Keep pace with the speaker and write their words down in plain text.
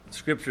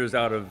scriptures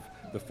out of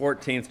the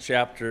 14th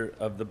chapter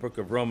of the book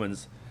of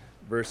Romans,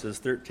 verses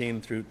 13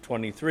 through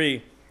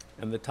 23,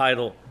 and the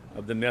title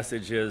of the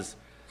message is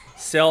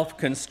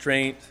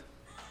Self-Constraint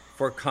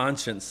for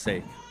Conscience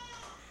Sake.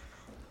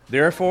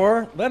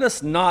 Therefore, let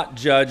us not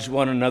judge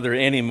one another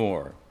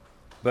anymore,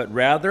 but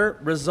rather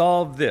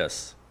resolve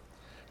this,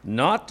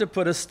 not to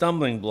put a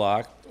stumbling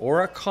block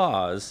or a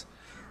cause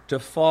to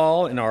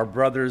fall in our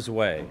brother's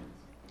way.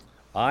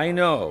 I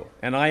know,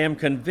 and I am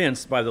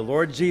convinced by the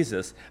Lord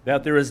Jesus,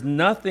 that there is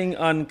nothing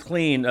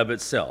unclean of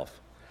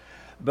itself.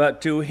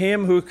 But to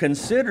him who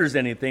considers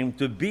anything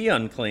to be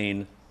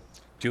unclean,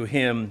 to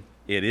him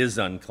it is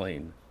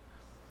unclean.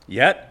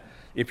 Yet,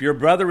 if your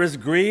brother is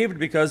grieved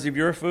because of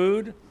your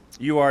food,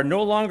 you are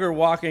no longer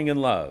walking in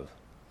love.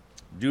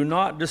 Do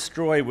not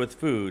destroy with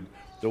food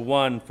the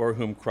one for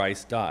whom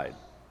Christ died.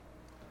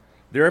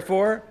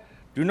 Therefore,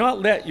 do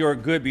not let your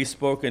good be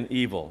spoken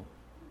evil.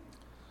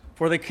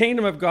 For the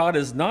kingdom of God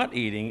is not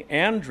eating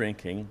and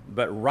drinking,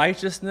 but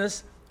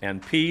righteousness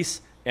and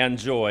peace and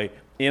joy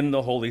in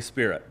the Holy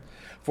Spirit.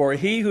 For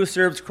he who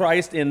serves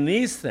Christ in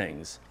these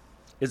things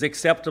is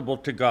acceptable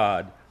to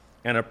God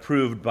and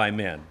approved by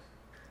men.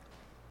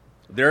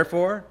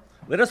 Therefore,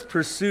 let us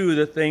pursue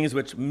the things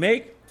which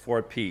make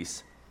for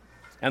peace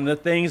and the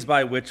things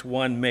by which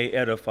one may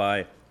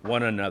edify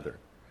one another.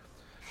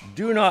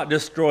 Do not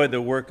destroy the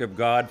work of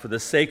God for the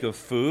sake of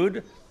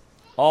food.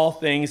 All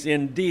things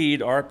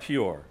indeed are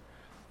pure.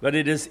 But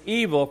it is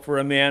evil for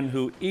a man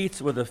who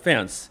eats with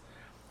offense.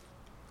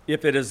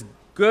 If it is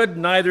good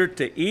neither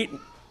to eat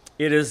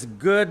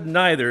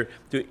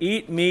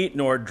meat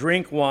nor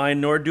drink wine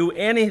nor do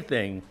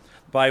anything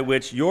by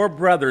which your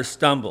brother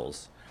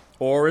stumbles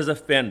or is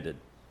offended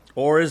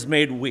or is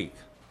made weak.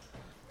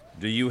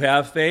 Do you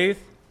have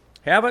faith?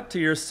 Have it to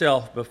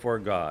yourself before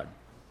God.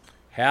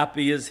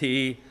 Happy is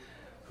he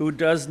who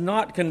does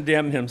not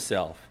condemn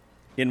himself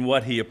in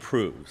what he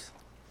approves.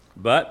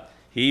 But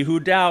he who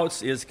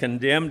doubts is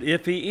condemned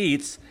if he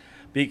eats,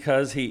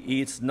 because he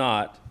eats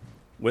not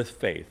with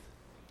faith.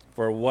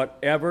 For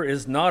whatever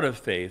is not of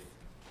faith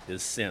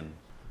is sin.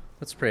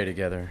 Let's pray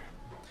together.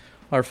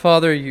 Our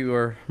Father, you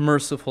are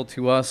merciful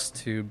to us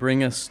to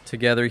bring us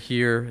together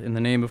here in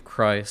the name of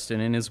Christ,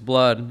 and in his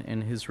blood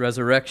and his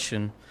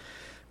resurrection,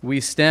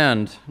 we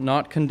stand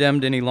not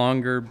condemned any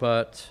longer,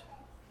 but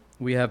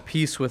we have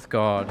peace with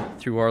God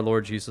through our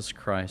Lord Jesus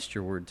Christ,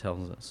 your word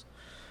tells us.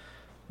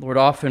 Lord,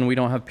 often we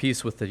don't have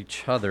peace with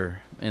each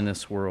other in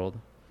this world,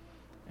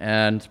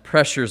 and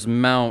pressures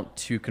mount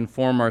to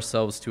conform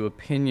ourselves to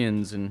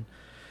opinions, and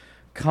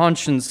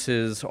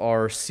consciences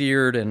are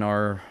seared and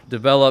are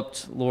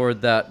developed,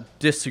 Lord, that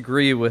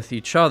disagree with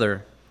each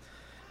other.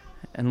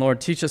 And Lord,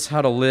 teach us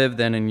how to live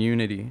then in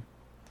unity.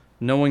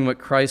 Knowing what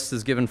Christ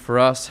has given for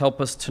us,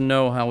 help us to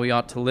know how we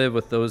ought to live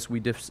with those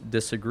we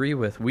disagree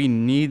with. We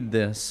need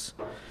this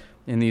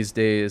in these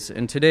days.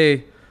 And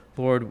today,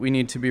 Lord, we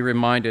need to be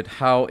reminded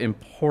how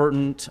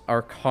important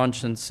our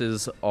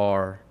consciences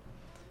are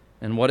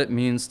and what it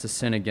means to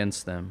sin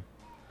against them.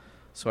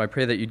 So I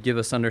pray that you'd give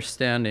us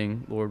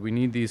understanding, Lord. We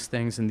need these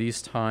things in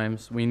these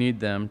times. We need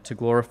them to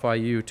glorify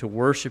you, to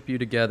worship you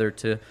together,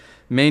 to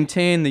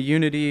maintain the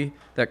unity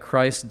that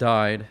Christ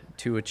died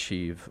to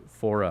achieve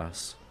for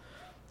us.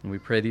 And we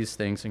pray these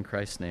things in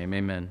Christ's name.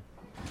 Amen.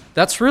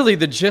 That's really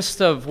the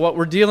gist of what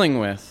we're dealing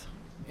with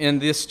in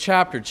this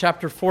chapter.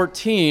 Chapter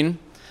 14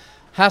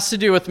 has to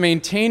do with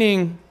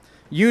maintaining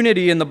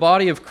unity in the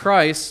body of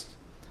Christ,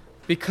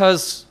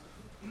 because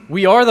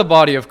we are the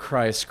body of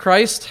Christ.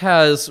 Christ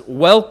has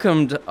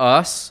welcomed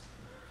us,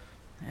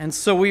 and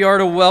so we are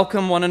to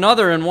welcome one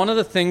another. And one of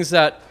the things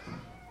that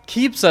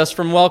keeps us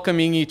from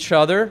welcoming each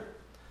other,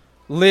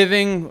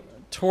 living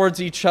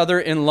towards each other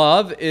in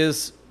love,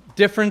 is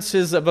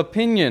differences of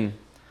opinion,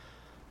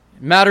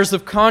 matters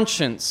of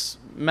conscience,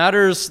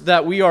 matters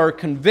that we are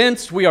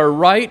convinced we are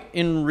right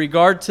in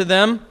regard to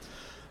them.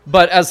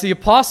 But as the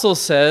apostle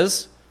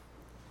says,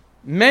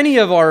 many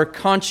of our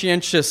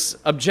conscientious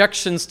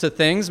objections to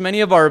things,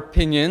 many of our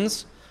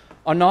opinions,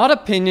 are not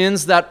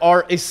opinions that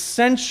are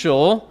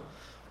essential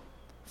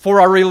for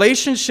our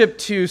relationship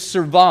to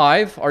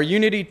survive, our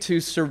unity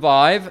to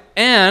survive,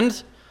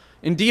 and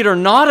indeed are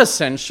not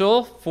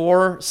essential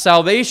for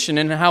salvation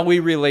and how we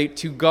relate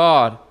to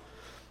God.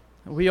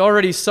 We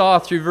already saw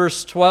through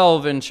verse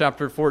 12 in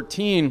chapter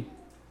 14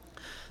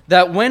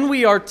 that when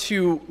we are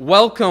to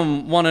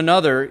welcome one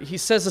another, he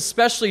says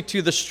especially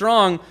to the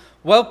strong,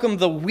 welcome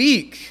the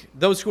weak,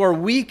 those who are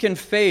weak in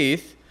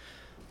faith,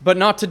 but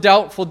not to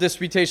doubtful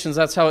disputations.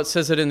 That's how it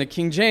says it in the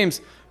King James.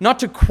 Not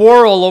to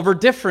quarrel over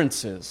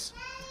differences.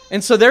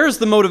 And so there's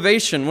the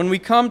motivation. When we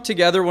come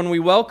together, when we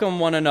welcome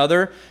one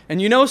another,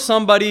 and you know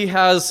somebody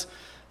has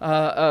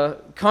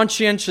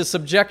conscientious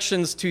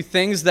objections to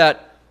things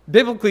that,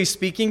 biblically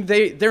speaking,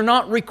 they're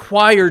not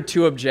required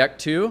to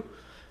object to.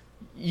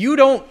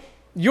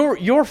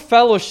 Your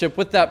fellowship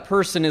with that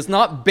person is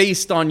not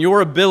based on your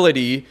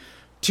ability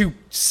to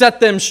set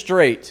them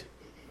straight.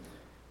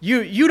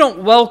 You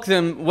don't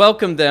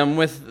welcome them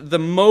with the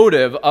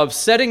motive of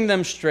setting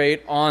them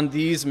straight on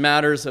these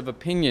matters of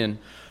opinion.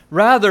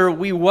 Rather,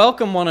 we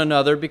welcome one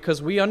another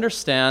because we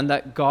understand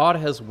that God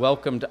has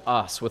welcomed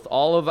us with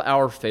all of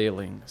our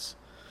failings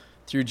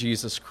through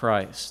Jesus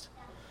Christ.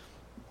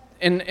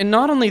 And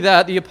not only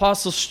that, the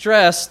apostles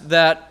stress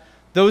that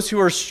those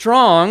who are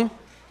strong,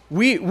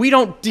 we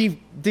don't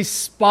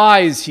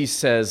despise, he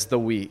says, the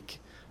weak.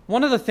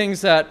 One of the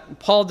things that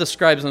Paul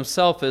describes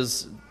himself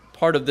as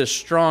part of this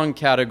strong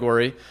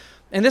category,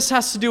 and this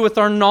has to do with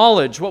our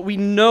knowledge, what we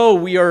know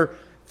we are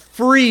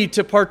free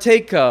to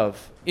partake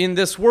of in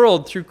this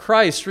world through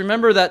Christ.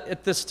 Remember that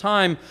at this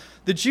time,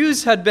 the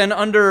Jews had been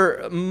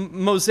under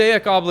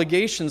Mosaic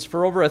obligations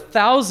for over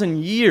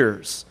 1,000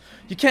 years.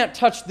 You can't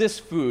touch this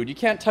food. You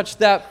can't touch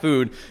that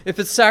food. If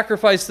it's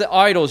sacrificed to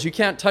idols, you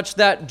can't touch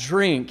that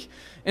drink.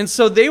 And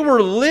so they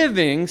were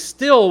living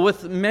still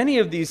with many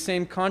of these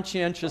same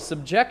conscientious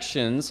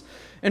objections.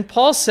 And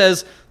Paul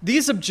says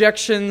these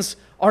objections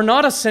are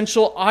not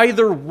essential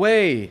either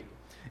way.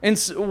 And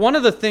so one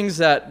of the things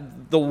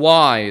that the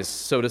wise,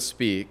 so to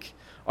speak,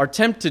 are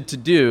tempted to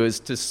do is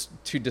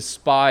to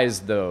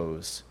despise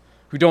those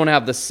who don't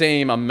have the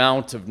same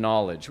amount of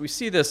knowledge. We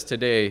see this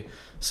today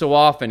so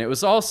often. It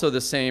was also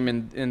the same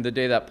in the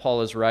day that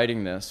Paul is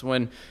writing this.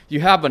 When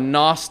you have the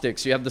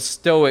Gnostics, you have the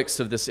Stoics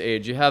of this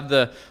age, you have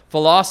the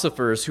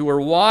philosophers who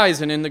were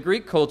wise, and in the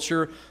Greek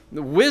culture,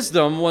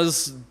 wisdom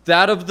was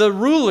that of the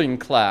ruling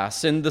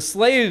class, and the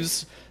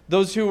slaves,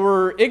 those who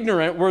were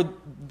ignorant, were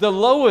the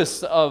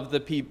lowest of the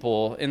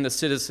people in the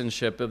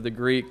citizenship of the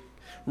Greek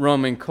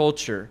Roman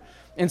culture.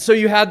 And so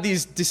you had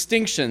these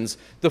distinctions.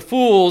 The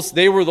fools,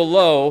 they were the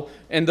low,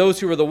 and those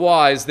who were the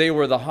wise, they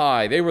were the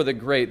high. They were the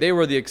great. They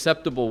were the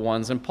acceptable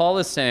ones. And Paul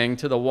is saying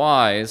to the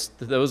wise,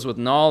 to those with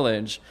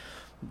knowledge,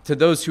 to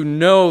those who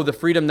know the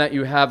freedom that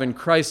you have in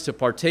Christ to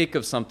partake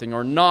of something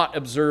or not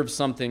observe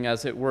something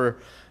as it were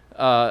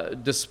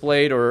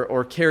displayed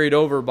or carried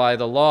over by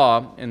the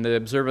law in the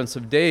observance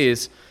of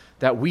days,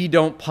 that we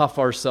don't puff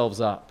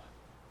ourselves up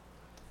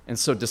and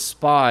so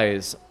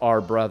despise our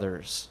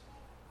brothers.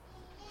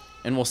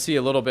 And we'll see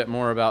a little bit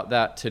more about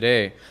that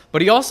today.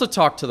 But he also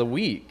talked to the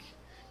weak.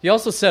 He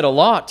also said a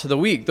lot to the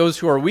weak, those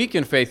who are weak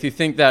in faith, who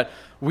think that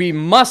we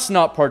must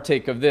not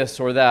partake of this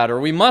or that, or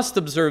we must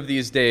observe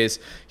these days.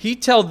 He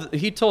told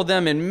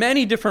them in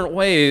many different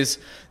ways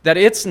that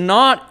it's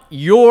not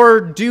your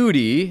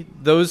duty,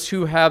 those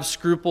who have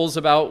scruples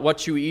about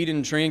what you eat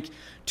and drink,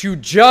 to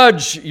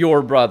judge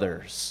your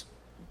brothers.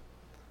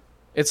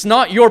 It's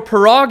not your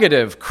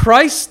prerogative.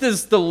 Christ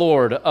is the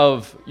Lord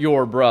of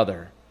your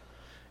brother.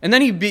 And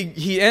then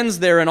he ends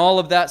there in all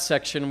of that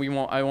section.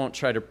 I won't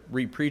try to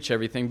re-preach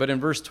everything, but in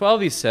verse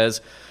 12 he says,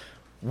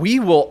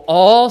 we will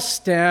all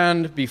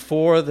stand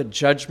before the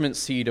judgment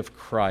seat of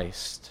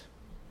Christ.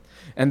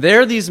 And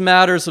there these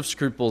matters of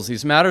scruples,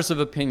 these matters of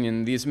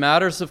opinion, these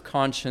matters of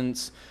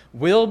conscience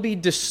will be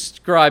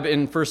described.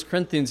 In 1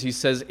 Corinthians he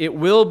says, it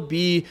will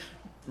be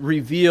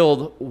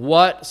revealed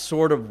what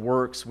sort of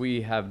works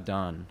we have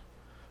done.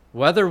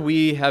 Whether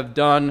we have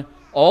done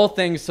all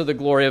things to the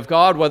glory of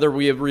God, whether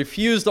we have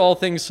refused all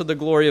things to the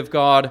glory of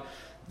God,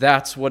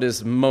 that's what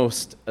is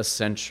most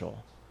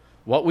essential.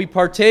 What we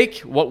partake,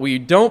 what we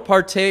don't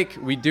partake,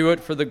 we do it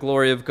for the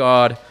glory of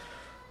God.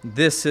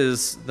 This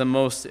is the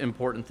most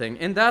important thing.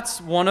 And that's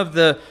one of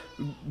the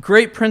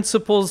great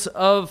principles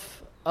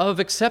of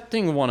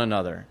accepting one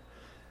another.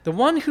 The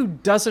one who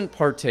doesn't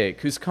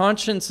partake, whose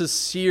conscience is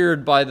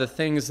seared by the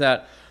things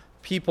that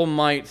people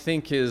might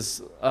think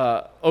is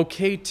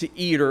okay to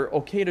eat or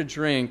okay to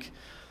drink,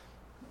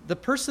 the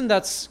person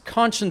that's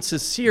conscience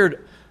is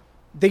seared,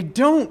 they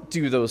don't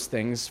do those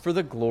things for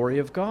the glory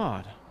of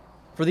God,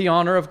 for the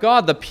honor of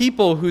God. The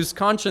people whose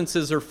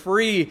consciences are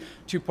free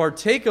to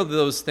partake of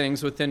those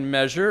things within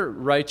measure,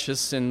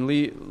 righteous and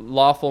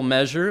lawful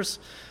measures,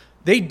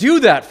 they do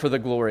that for the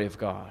glory of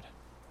God.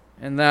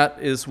 And that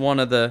is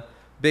one of the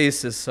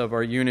basis of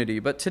our unity.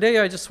 But today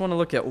I just want to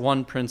look at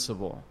one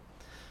principle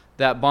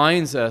that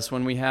binds us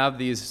when we have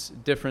these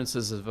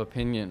differences of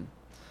opinion.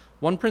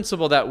 One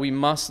principle that we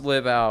must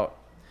live out,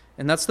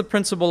 and that's the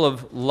principle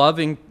of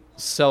loving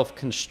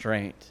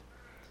self-constraint.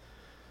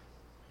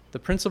 The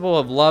principle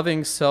of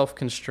loving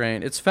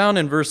self-constraint. It's found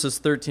in verses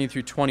 13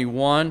 through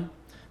 21.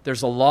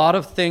 There's a lot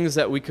of things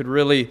that we could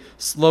really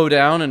slow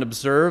down and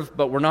observe,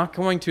 but we're not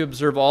going to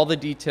observe all the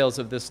details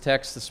of this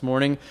text this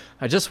morning.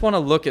 I just want to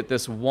look at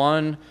this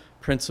one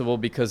principle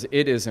because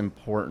it is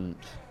important.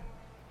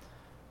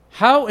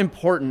 How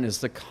important is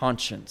the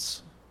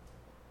conscience?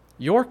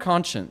 Your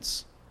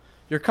conscience.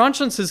 Your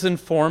conscience is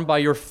informed by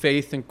your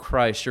faith in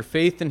Christ, your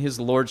faith in His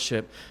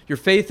Lordship, your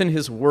faith in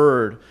His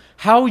Word.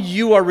 How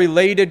you are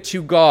related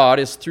to God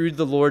is through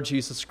the Lord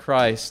Jesus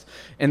Christ,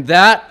 and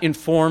that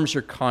informs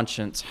your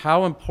conscience.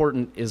 How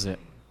important is it?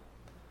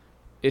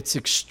 It's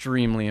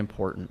extremely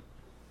important.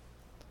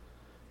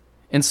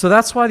 And so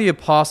that's why the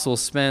apostle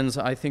spends,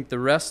 I think, the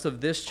rest of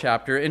this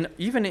chapter, and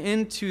even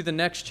into the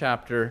next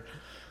chapter,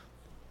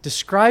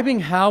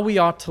 describing how we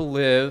ought to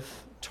live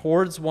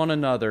towards one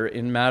another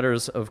in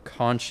matters of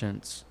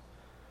conscience.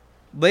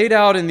 Laid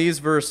out in these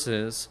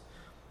verses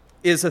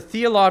is a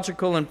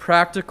theological and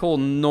practical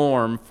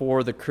norm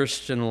for the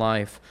Christian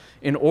life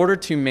in order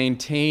to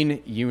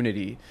maintain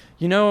unity.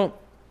 You know,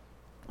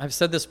 I've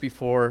said this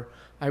before,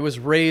 I was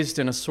raised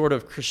in a sort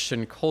of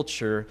Christian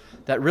culture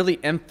that really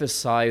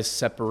emphasized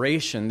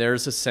separation.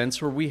 There's a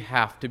sense where we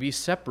have to be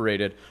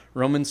separated.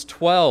 Romans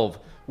 12,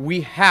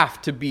 we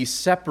have to be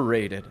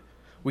separated.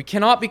 We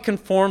cannot be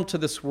conformed to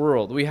this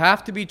world. We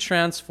have to be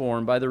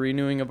transformed by the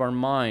renewing of our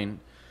mind.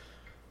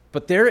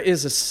 But there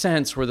is a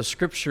sense where the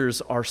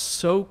Scriptures are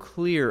so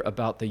clear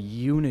about the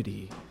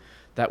unity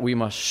that we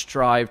must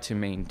strive to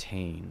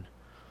maintain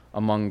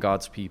among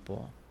God's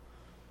people.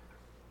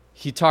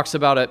 He talks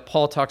about it,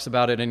 Paul talks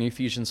about it in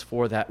Ephesians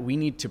 4, that we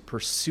need to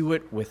pursue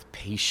it with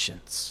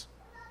patience.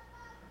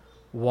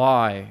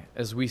 Why?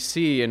 As we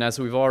see, and as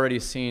we've already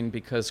seen,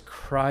 because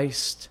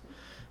Christ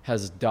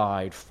has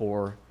died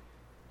for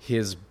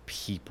his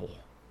people,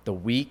 the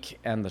weak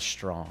and the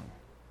strong.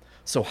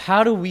 So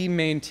how do we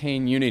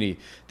maintain unity?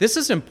 This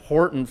is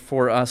important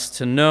for us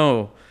to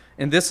know,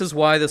 and this is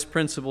why this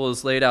principle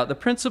is laid out. The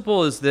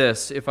principle is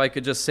this, if I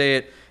could just say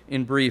it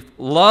in brief.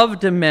 Love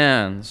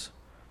demands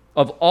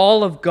of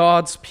all of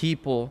God's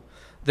people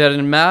that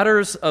in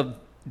matters of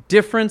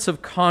difference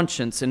of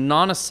conscience and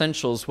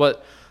non-essentials,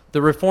 what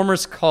the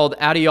Reformers called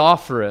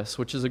adiaphoros,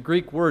 which is a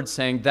Greek word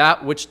saying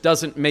that which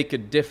doesn't make a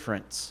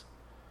difference.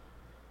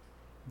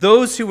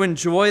 Those who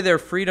enjoy their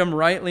freedom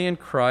rightly in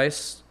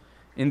Christ,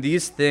 in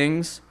these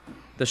things,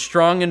 the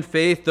strong in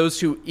faith, those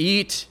who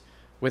eat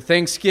with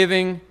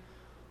thanksgiving,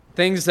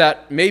 things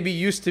that maybe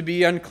used to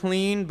be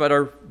unclean,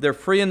 but they're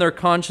free in their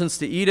conscience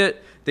to eat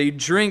it. They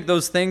drink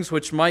those things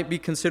which might be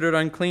considered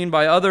unclean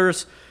by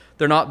others.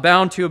 They're not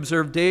bound to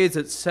observe days,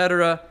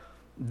 etc.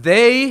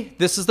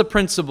 This is the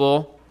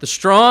principle, the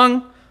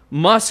strong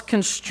must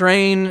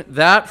constrain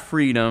that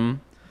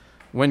freedom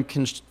when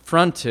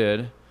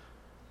confronted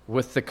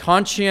with the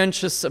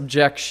conscientious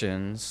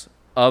objections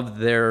of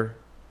their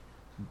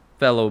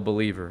fellow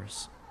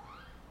believers.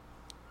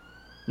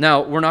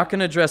 Now, we're not going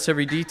to address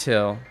every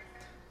detail.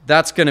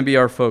 That's going to be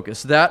our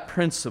focus. That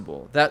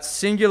principle, that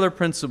singular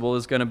principle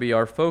is going to be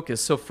our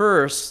focus. So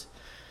first,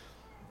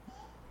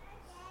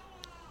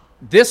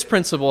 this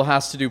principle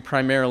has to do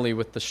primarily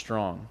with the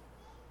strong.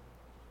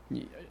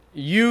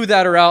 You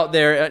that are out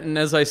there, and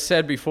as I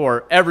said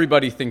before,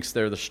 everybody thinks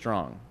they're the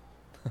strong.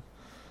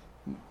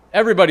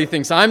 Everybody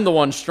thinks I'm the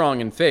one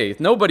strong in faith.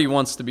 Nobody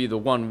wants to be the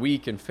one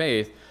weak in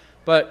faith.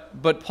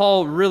 But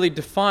Paul really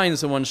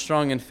defines the one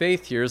strong in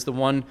faith here as the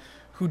one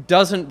who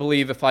doesn't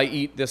believe if I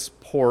eat this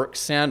pork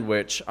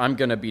sandwich, I'm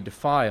going to be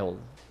defiled.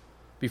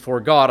 Before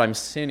God, I'm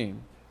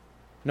sinning.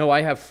 No,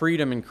 I have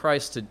freedom in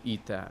Christ to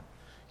eat that.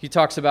 He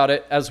talks about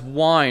it as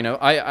wine.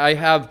 I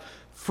have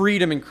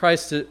freedom in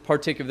Christ to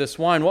partake of this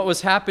wine. What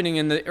was happening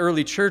in the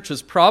early church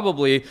was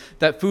probably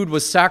that food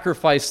was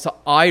sacrificed to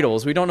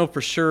idols. We don't know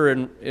for sure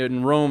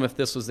in Rome if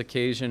this was the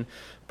occasion,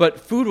 but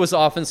food was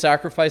often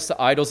sacrificed to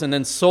idols and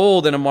then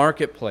sold in a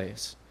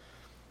marketplace.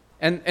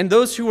 And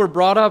those who were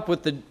brought up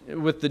with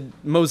the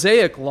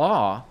Mosaic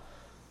law,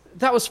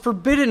 that was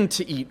forbidden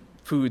to eat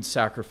food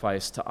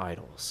sacrificed to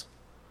idols.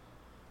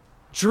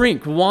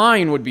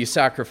 Wine would be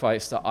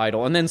sacrificed to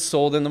idol and then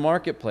sold in the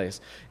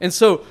marketplace. And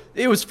so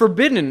it was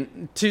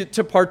forbidden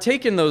to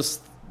partake in those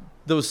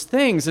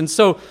things. And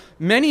so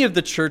many of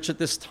the church at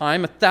this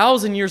time,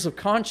 1,000 years of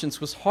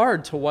conscience was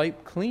hard to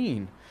wipe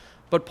clean.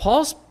 But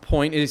Paul's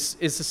point is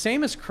the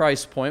same as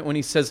Christ's point when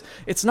he says,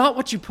 it's not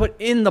what you put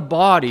in the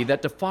body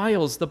that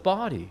defiles the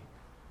body.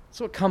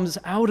 It's what comes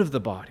out of the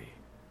body.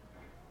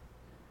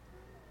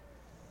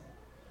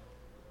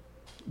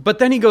 But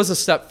then he goes a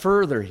step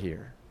further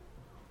here.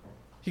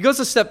 He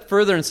goes a step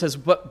further and says,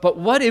 but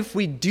what if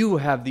we do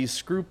have these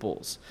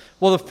scruples?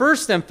 Well, the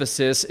first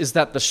emphasis is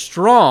that the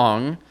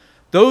strong,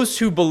 those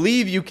who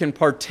believe you can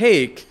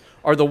partake,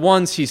 are the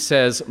ones, he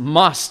says,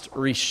 must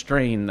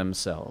restrain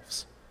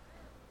themselves.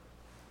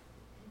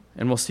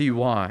 And we'll see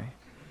why.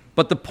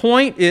 But the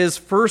point is,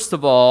 first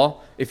of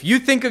all, if you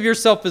think of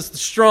yourself as the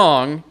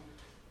strong,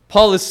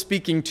 Paul is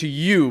speaking to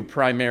you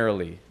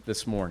primarily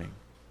this morning,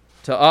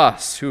 to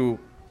us who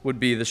would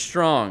be the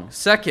strong.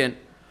 Second,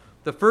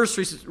 the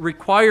first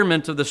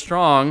requirement of the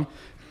strong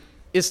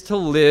is to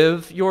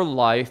live your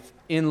life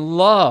in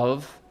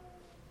love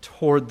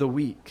toward the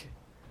weak.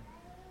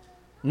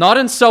 Not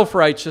in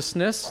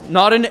self-righteousness,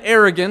 not in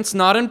arrogance,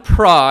 not in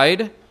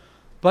pride,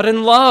 but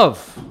in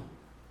love.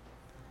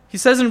 He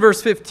says in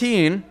verse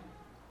 15,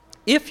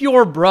 if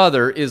your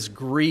brother is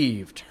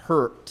grieved,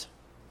 hurt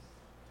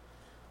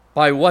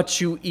by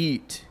what you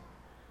eat,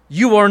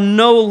 you are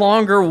no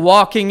longer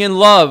walking in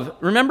love.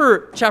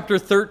 Remember chapter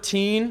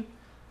 13?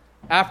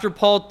 After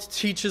Paul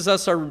teaches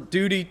us our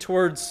duty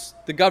towards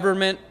the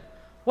government,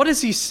 what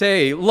does he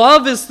say?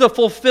 Love is the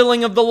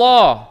fulfilling of the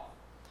law.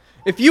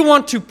 If you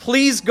want to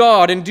please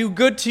God and do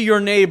good to your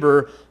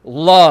neighbor,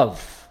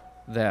 love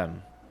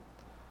them.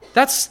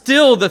 That's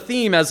still the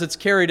theme as it's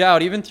carried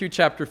out, even through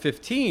chapter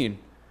 15.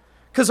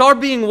 Because our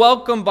being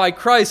welcomed by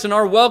Christ and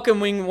our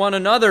welcoming one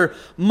another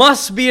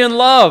must be in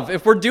love.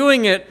 If we're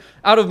doing it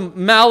out of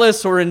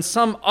malice or in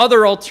some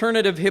other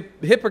alternative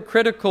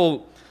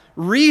hypocritical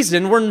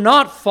reason we're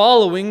not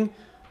following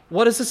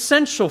what is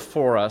essential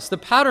for us. The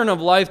pattern of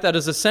life that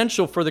is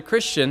essential for the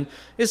Christian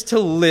is to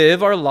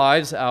live our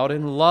lives out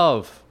in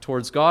love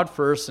towards God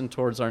first and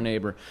towards our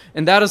neighbor.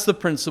 And that is the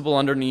principle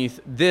underneath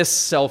this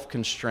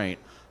self-constraint.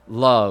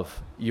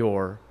 Love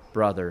your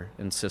brother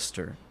and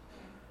sister.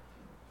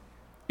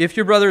 If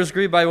your brother is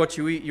grieved by what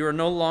you eat, you are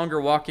no longer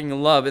walking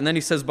in love. And then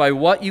he says, by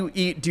what you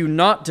eat, do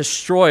not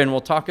destroy. And we'll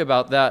talk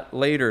about that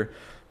later.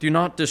 Do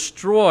not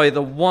destroy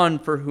the one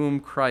for whom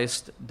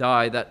Christ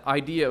died. That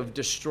idea of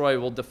destroy,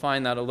 we'll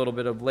define that a little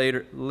bit of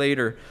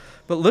later.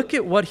 But look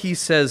at what he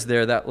says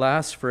there, that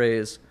last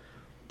phrase,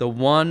 the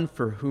one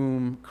for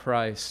whom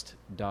Christ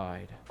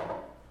died.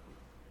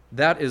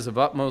 That is of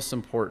utmost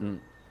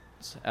importance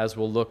as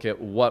we'll look at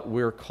what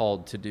we're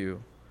called to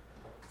do.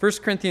 1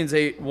 Corinthians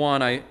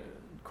 8:1, I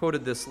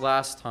quoted this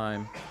last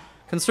time.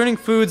 Concerning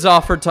foods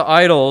offered to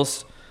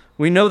idols,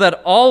 we know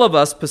that all of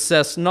us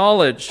possess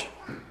knowledge.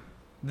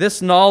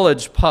 This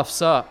knowledge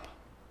puffs up.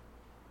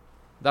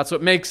 That's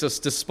what makes us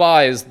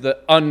despise the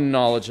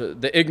unknowledge,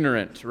 the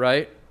ignorant,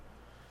 right?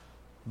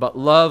 But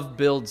love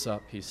builds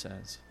up, he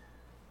says.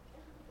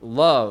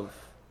 Love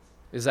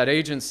is that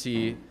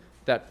agency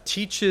that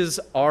teaches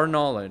our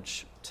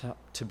knowledge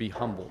to be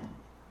humbled.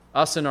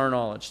 Us in our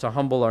knowledge, to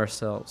humble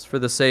ourselves for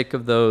the sake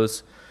of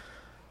those,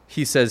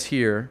 he says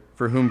here,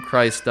 for whom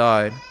Christ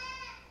died.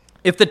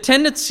 If the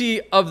tendency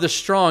of the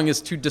strong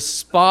is to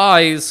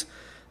despise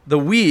the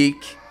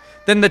weak,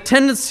 then the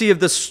tendency of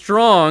the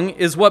strong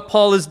is what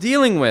Paul is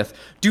dealing with.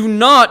 Do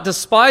not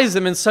despise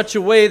them in such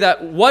a way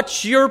that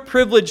what's your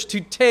privilege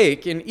to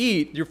take and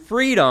eat, your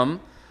freedom,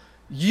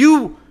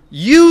 you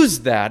use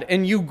that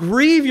and you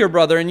grieve your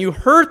brother and you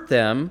hurt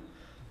them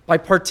by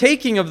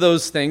partaking of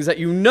those things that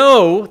you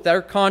know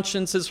their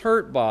conscience is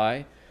hurt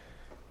by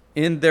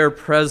in their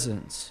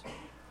presence.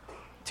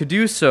 To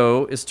do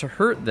so is to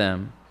hurt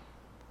them.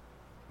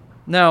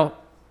 Now,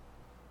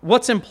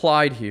 what's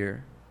implied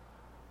here?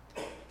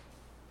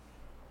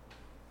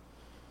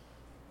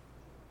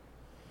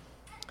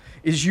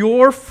 Is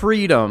your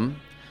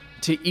freedom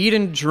to eat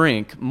and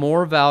drink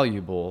more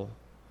valuable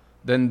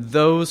than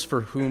those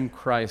for whom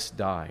Christ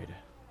died?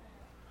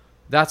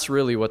 That's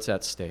really what's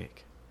at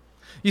stake.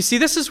 You see,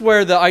 this is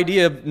where the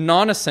idea of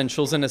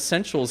non-essentials and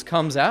essentials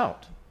comes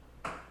out.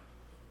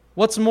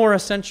 What's more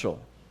essential?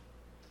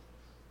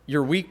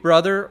 Your weak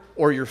brother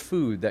or your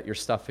food that you're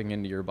stuffing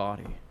into your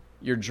body,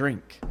 your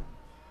drink?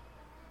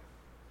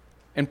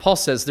 And Paul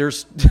says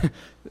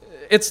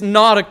it's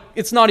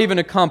not even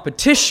a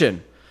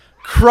competition.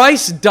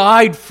 Christ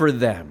died for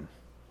them.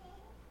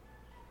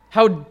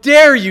 How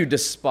dare you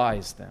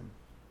despise them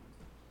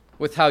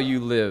with how you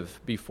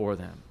live before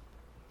them?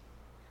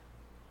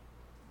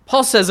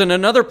 Paul says in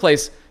another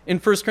place in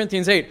 1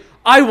 Corinthians 8,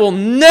 I will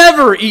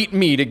never eat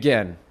meat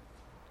again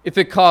if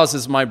it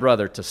causes my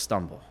brother to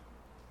stumble.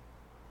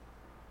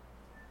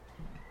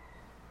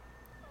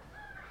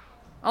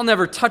 I'll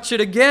never touch it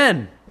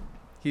again,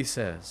 he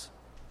says.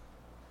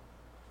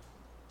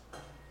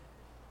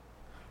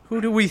 Who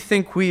do we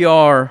think we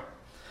are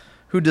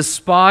who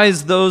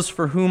despise those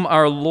for whom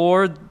our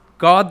Lord,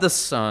 God the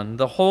Son,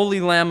 the Holy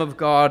Lamb of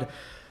God,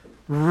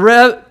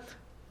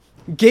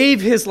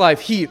 gave his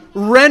life? He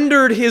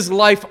rendered his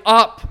life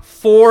up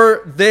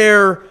for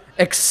their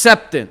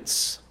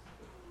acceptance.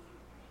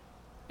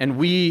 And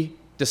we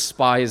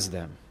despise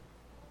them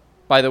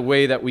by the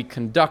way that we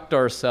conduct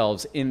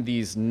ourselves in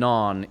these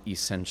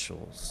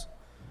non-essentials.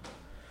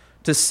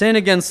 To sin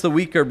against the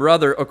weaker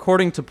brother,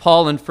 according to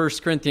Paul in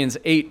 1 Corinthians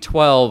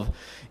 8:12,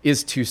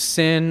 is to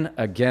sin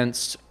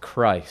against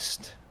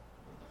Christ.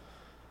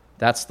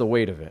 That's the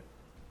weight of it.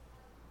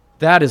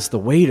 That is the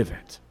weight of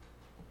it.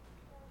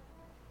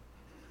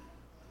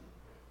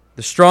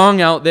 The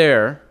strong out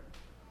there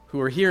who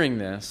are hearing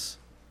this,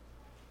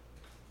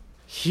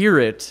 hear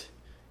it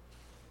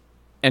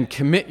and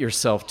commit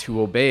yourself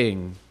to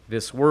obeying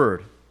this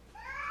word.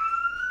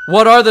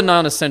 What are the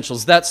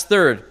non-essentials? That's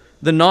third.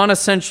 The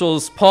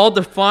non-essentials, Paul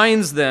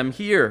defines them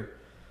here.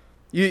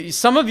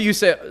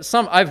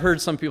 I've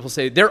heard some people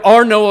say, there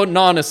are no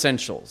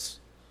non-essentials.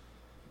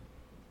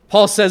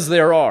 Paul says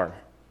there are.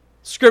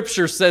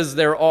 Scripture says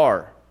there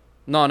are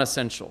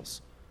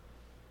non-essentials.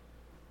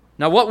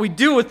 Now, what we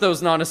do with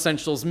those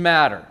non-essentials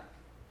matter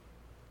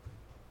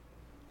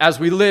as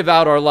we live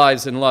out our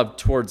lives in love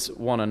towards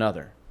one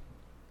another.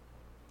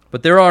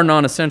 But there are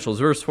non-essentials.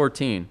 Verse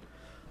 14.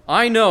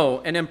 I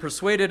know and am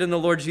persuaded in the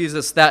Lord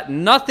Jesus that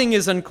nothing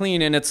is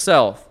unclean in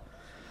itself,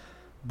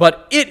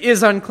 but it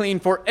is unclean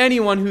for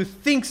anyone who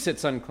thinks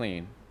it's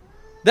unclean.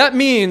 That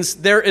means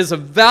there is a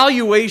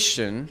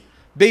valuation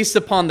based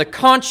upon the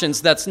conscience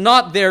that's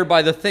not there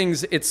by the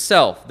things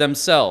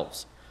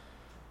themselves.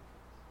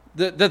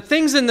 The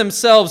things in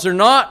themselves are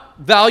not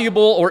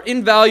valuable or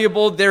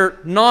invaluable. They're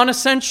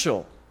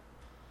non-essential.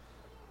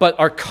 But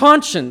our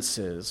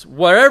consciences,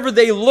 wherever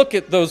they look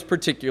at those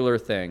particular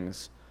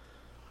things,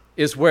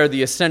 is where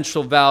the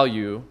essential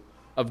value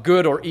of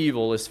good or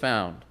evil is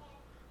found.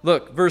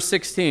 Look, verse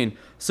 16.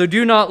 So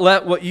do not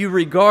let what you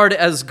regard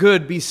as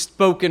good be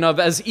spoken of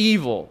as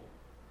evil.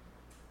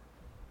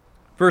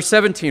 Verse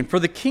 17, for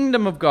the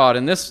kingdom of God,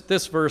 and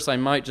this verse I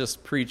might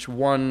just preach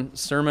one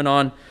sermon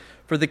on.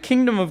 For the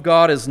kingdom of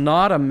God is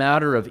not a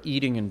matter of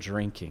eating and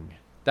drinking.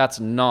 That's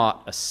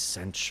not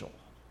essential.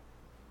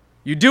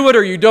 You do it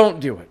or you don't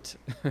do it.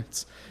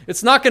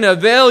 It's not going to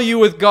avail you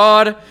with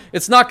God.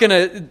 It's not going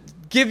to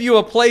give you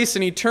a place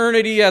in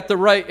eternity at the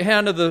right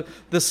hand of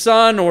the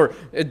Son, or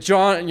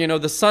John,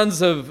 the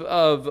sons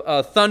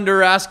of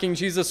thunder asking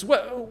Jesus,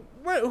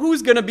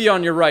 who's going to be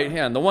on your right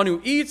hand? The one who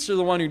eats or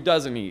the one who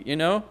doesn't eat,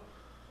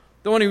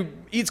 The one who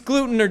eats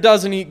gluten or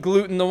doesn't eat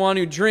gluten, the one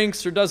who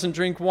drinks or doesn't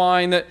drink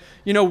wine,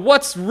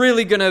 what's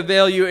really going to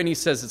avail you? And he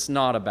says it's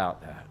not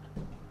about that.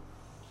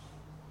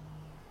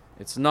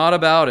 It's not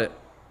about it.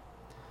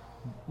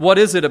 What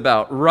is it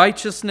about?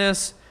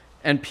 Righteousness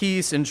and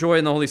peace and joy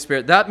in the Holy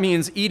Spirit. That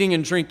means eating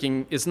and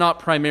drinking is not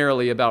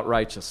primarily about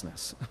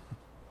righteousness.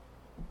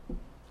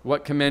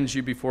 What commends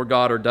you before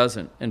God or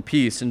doesn't, and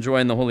peace and joy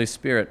in the Holy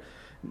Spirit.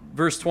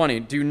 Verse 20,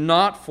 do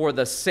not for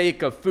the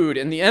sake of food.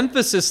 And the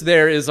emphasis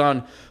there is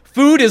on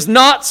food is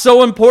not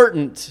so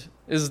important.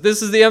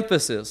 This is the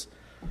emphasis.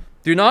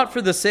 Do not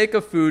for the sake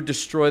of food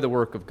destroy the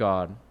work of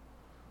God.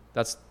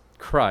 That's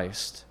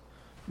Christ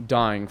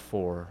dying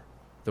for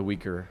the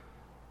weaker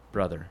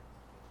brother.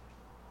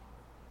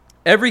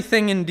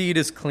 Everything indeed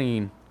is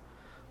clean,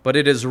 but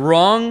it is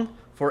wrong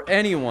for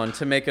anyone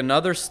to make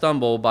another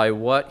stumble by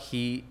what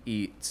he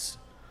eats.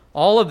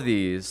 All of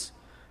these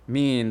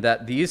mean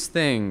that these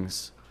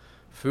things,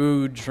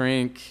 food,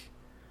 drink,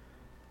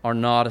 are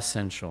not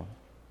essential.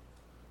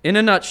 In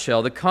a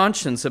nutshell, the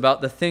conscience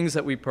about the things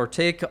that we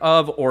partake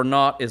of or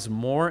not is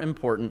more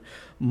important,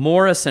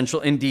 more essential.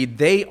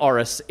 Indeed,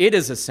 it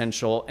is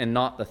essential and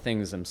not the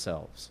things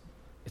themselves.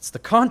 It's the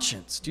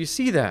conscience. Do you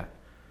see that?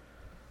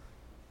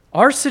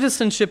 Our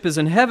citizenship is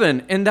in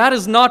heaven, and that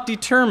is not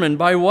determined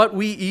by what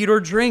we eat or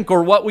drink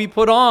or what we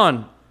put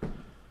on.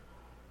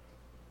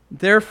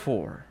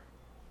 Therefore,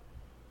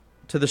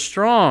 to the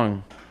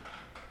strong,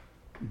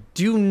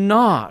 do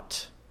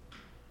not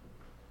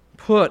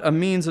put a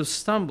means of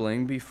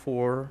stumbling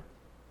before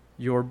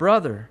your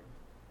brother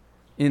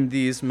in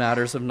these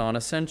matters of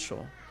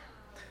non-essential.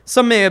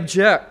 Some may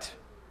object,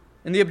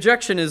 and the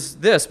objection is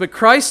this: but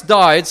Christ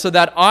died so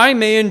that I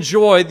may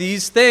enjoy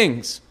these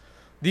things,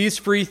 these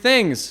free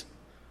things.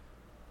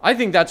 I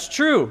think that's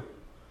true.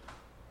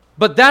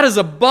 But that is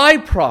a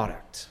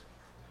byproduct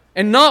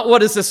and not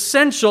what is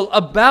essential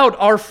about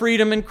our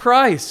freedom in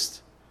Christ.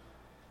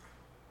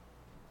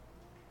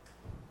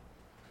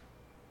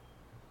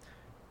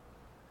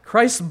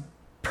 Christ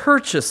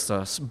purchased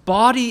us,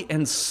 body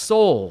and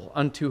soul,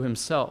 unto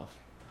himself.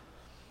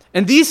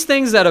 And these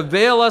things that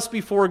avail us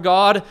before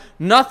God,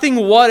 nothing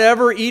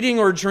whatever, eating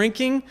or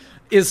drinking,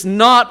 is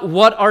not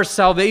what our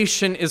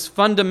salvation is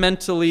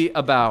fundamentally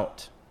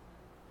about.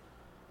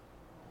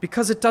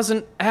 Because it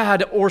doesn't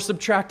add or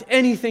subtract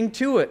anything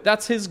to it.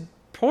 That's his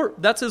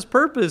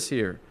purpose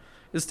here,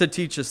 is to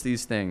teach us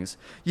these things.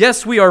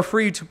 Yes, we are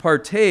free to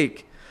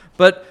partake,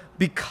 but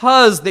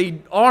because they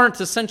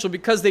aren't essential,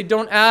 because they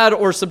don't add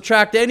or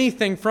subtract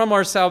anything from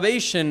our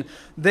salvation,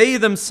 they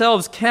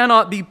themselves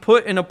cannot be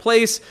put in a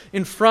place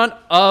in front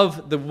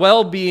of the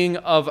well-being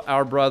of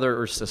our brother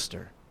or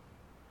sister.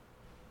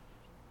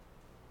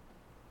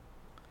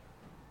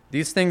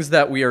 These things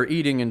that we are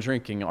eating and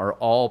drinking are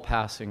all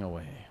passing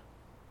away.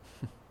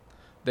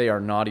 They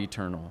are not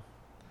eternal.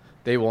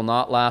 They will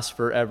not last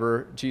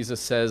forever. Jesus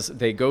says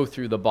they go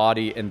through the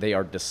body and they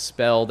are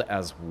dispelled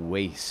as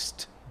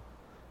waste.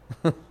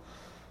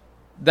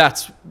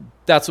 That's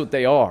what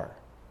they are.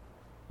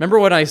 Remember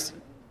when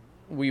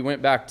we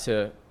went back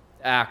to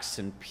Acts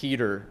and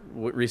Peter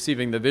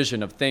receiving the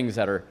vision of things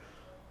that are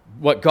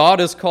what God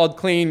has called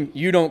clean,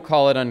 you don't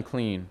call it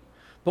unclean.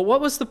 But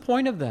what was the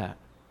point of that?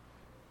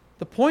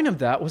 The point of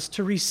that was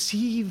to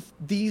receive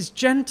these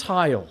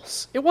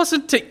Gentiles. It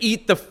wasn't to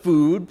eat the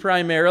food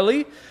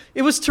primarily.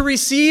 It was to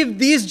receive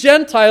these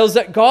Gentiles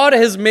that God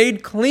has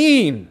made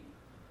clean.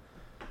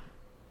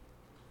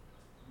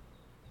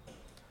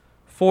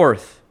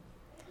 Fourth,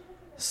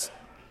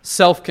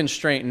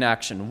 self-constraint in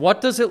action.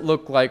 What does it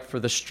look like for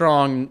the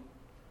strong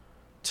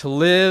to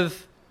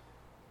live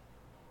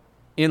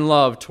in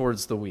love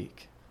towards the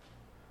weak?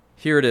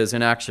 Here it is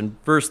in action.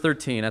 Verse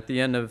 13, at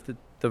the end of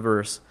the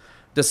verse.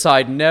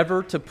 Decide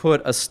never to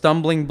put a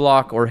stumbling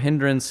block or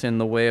hindrance in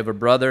the way of a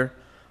brother.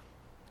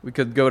 We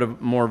could go to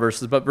more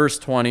verses, but verse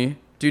 20,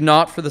 do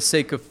not for the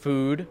sake of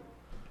food.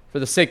 For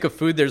the sake of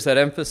food, there's that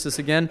emphasis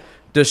again.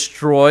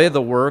 Destroy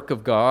the work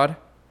of God.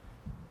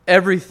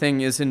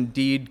 Everything is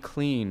indeed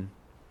clean.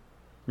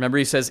 Remember,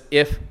 he says,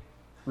 if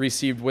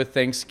received with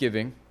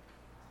thanksgiving.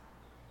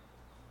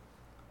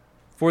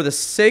 For the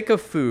sake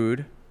of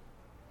food,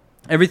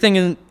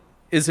 everything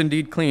is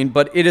indeed clean,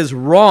 but it is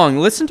wrong.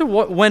 Listen to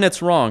when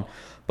it's wrong.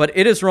 But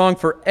it is wrong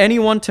for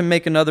anyone to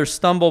make another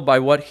stumble by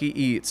what he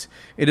eats.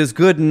 It is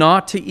good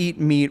not to eat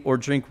meat or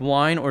drink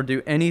wine or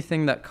do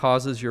anything that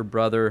causes your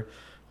brother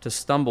to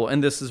stumble.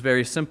 And this is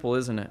very simple,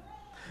 isn't it?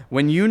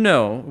 When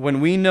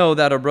we know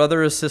that a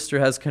brother or sister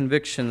has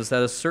convictions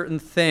that a certain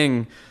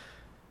thing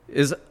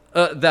is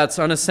that's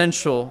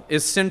unessential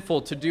is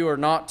sinful to do or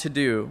not to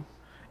do,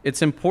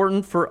 it's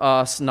important for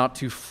us not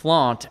to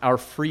flaunt our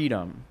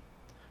freedom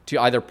to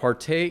either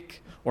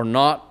partake or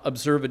not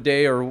observe a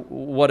day or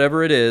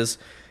whatever it is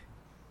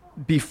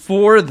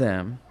before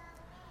them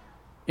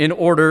in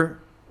order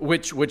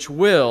which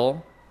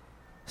will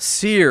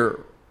sear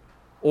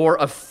or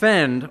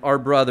offend our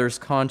brother's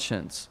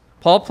conscience.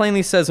 Paul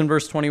plainly says in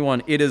verse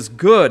 21, it is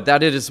good,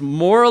 that it is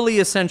morally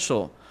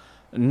essential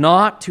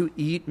not to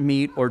eat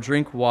meat or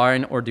drink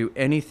wine or do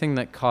anything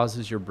that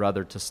causes your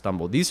brother to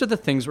stumble. These are the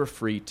things we're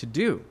free to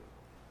do,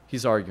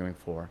 he's arguing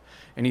for.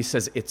 And he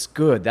says it's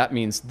good. That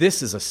means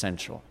this is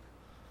essential.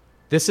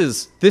 This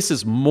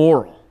is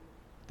moral.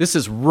 This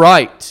is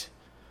right.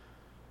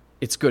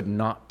 It's good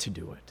not to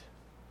do it.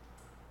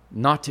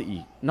 Not to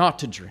eat, not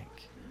to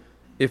drink,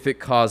 if it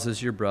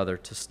causes your brother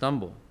to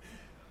stumble.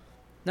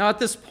 Now at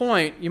this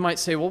point, you might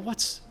say, well,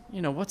 what's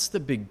the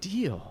big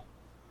deal?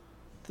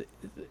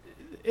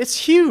 It's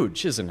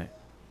huge, isn't it?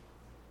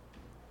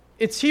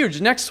 It's huge.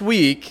 Next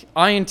week,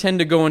 I intend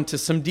to go into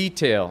some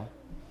detail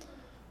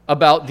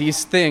about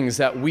these things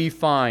that we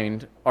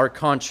find our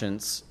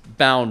conscience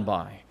bound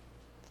by.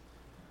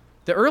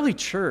 The early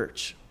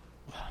church,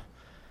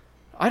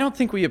 I don't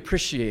think we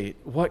appreciate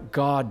what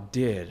God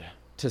did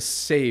to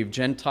save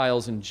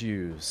Gentiles and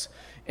Jews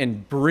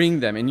and bring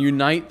them and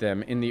unite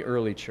them in the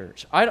early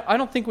church. I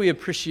don't think we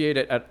appreciate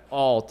it at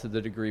all to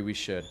the degree we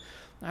should.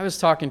 I was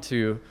talking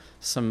to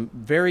some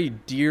very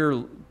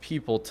dear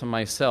people to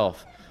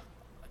myself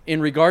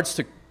in regards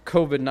to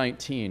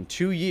COVID-19,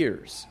 2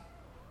 years,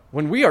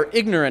 when we are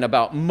ignorant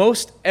about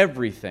most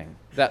everything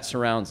that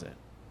surrounds it.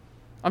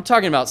 I'm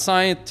talking about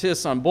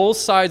scientists on both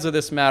sides of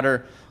this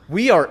matter.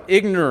 We are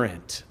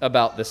ignorant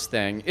about this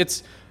thing.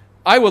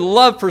 I would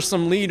love for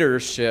some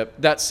leadership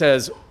that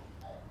says,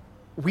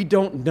 we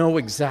don't know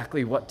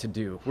exactly what to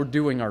do. We're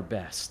doing our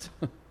best.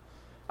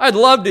 I'd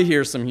love to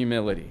hear some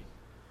humility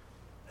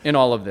in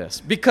all of this.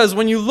 Because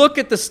when you look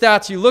at the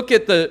stats, you look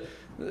at the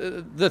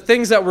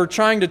things that we're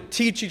trying to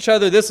teach each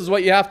other, this is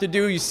what you have to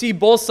do. You see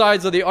both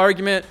sides of the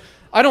argument.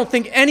 I don't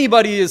think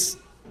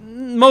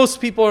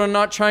most people are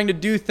not trying to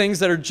do things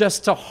that are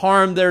just to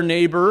harm their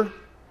neighbor.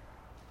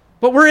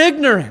 But we're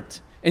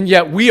ignorant. And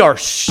yet we are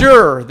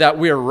sure that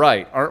we're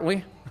right, aren't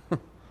we?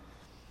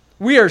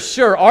 We are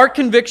sure. Our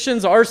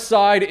convictions, our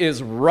side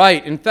is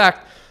right. In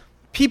fact,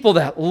 people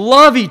that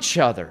love each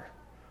other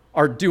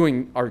are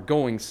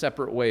going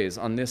separate ways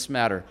on this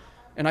matter.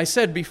 And I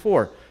said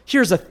before,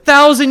 here's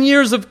 1,000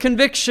 years of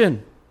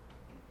conviction.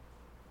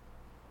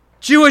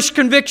 Jewish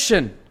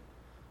conviction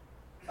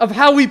of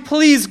how we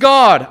please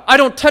God. I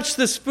don't touch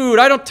this food.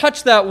 I don't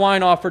touch that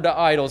wine offered to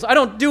idols. I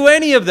don't do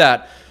any of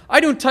that.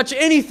 I don't touch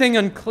anything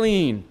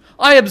unclean.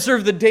 I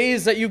observe the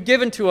days that you've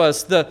given to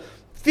us, the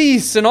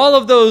feasts and all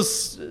of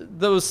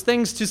those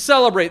things to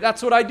celebrate.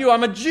 That's what I do.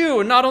 I'm a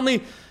Jew, and not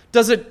only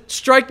does it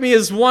strike me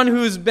as one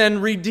who's been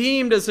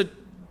redeemed as a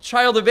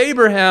child of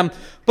Abraham,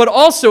 but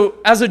also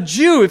as a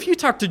Jew. If you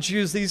talk to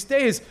Jews these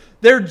days,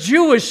 their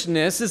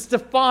Jewishness is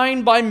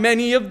defined by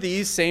many of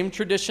these same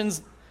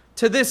traditions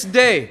to this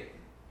day.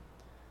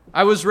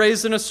 I was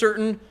raised in a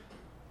certain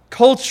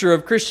culture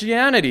of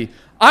Christianity.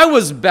 I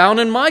was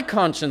bound in my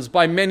conscience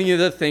by many of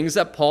the things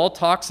that Paul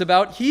talks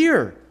about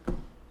here.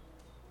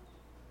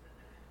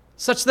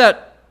 Such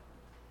that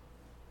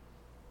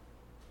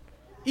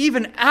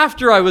even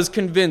after I was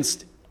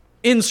convinced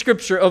in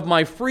Scripture of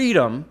my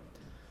freedom,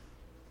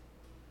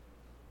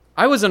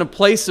 I was in a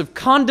place of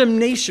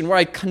condemnation where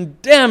I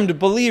condemned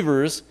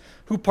believers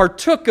who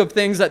partook of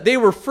things that they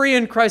were free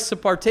in Christ to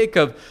partake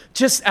of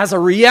just as a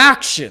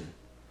reaction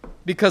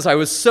because I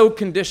was so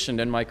conditioned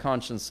in my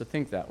conscience to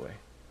think that way.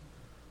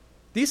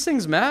 These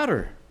things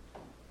matter.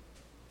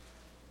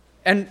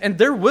 And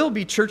there will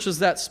be churches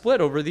that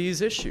split over these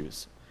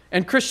issues.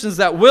 And Christians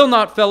that will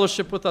not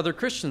fellowship with other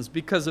Christians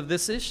because of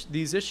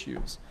these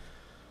issues.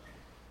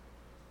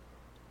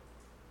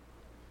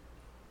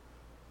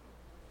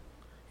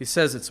 He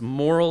says it's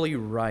morally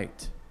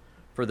right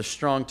for the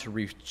strong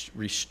to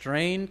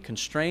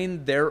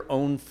constrain their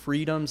own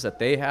freedoms that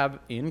they have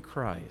in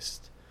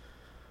Christ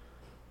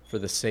for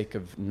the sake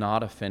of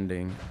not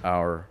offending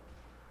our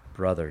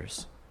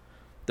brothers.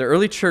 The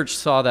early church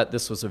saw that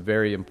this was a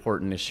very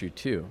important issue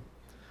too.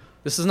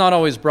 This is not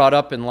always brought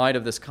up in light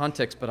of this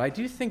context, but I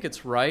do think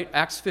it's right.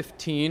 Acts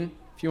 15,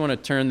 if you want to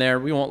turn there,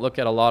 we won't look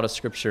at a lot of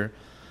scripture.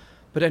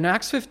 But in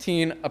Acts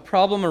 15, a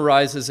problem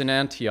arises in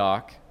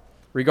Antioch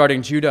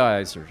regarding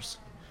Judaizers.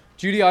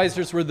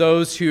 Judaizers were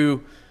those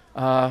who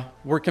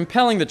were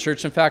compelling the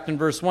church. In fact, in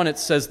verse 1, it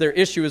says their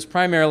issue is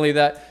primarily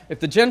that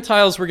if the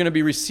Gentiles were going to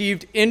be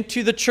received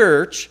into the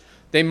church,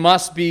 they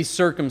must be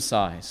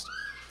circumcised.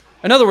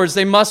 In other words,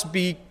 they must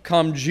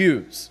become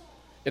Jews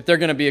if they're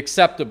going to be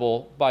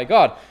acceptable by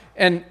God.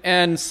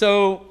 And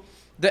so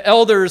the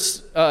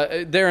elders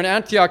there in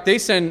Antioch, they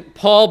send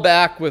Paul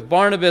back with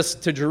Barnabas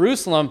to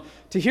Jerusalem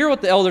to hear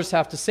what the elders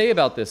have to say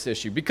about this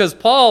issue. Because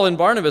Paul and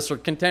Barnabas are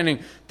contending,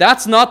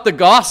 that's not the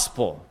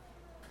gospel.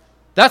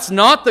 That's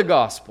not the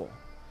gospel.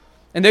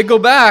 And they go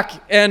back,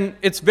 and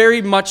it's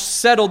very much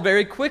settled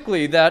very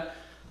quickly that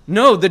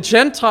No, the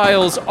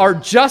Gentiles are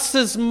just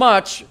as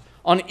much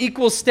on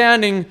equal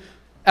standing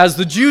as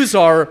the Jews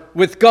are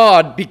with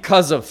God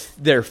because of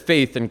their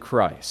faith in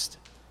Christ.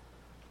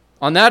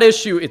 On that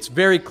issue, it's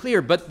very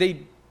clear, but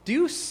they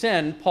do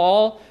send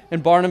Paul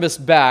and Barnabas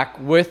back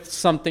with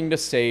something to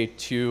say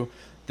to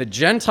the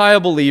Gentile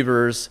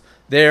believers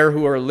there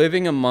who are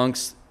living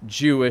amongst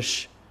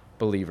Jewish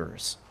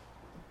believers.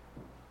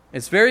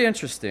 It's very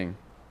interesting.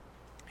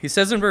 He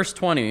says in verse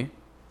 20,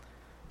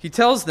 he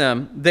tells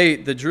them, the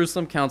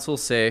Jerusalem council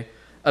say,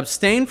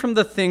 abstain from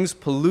the things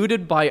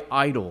polluted by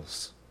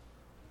idols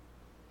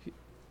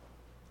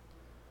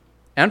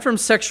and from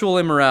sexual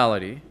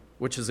immorality,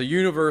 which is a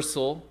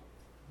universal,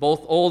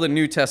 both Old and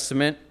New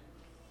Testament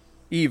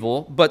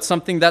evil, but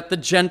something that the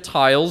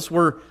Gentiles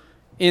were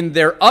in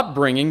their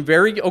upbringing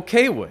very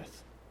okay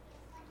with.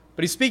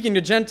 But he's speaking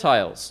to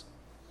Gentiles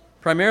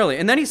primarily.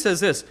 And then he says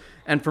this,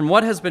 and from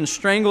what has been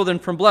strangled and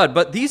from blood.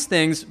 But these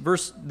things,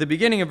 the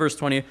beginning of verse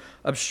 20,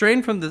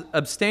 abstain from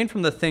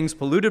the things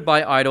polluted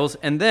by idols,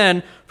 and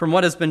then from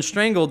what has been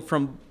strangled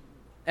from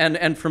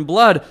and from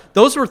blood.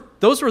 Those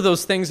were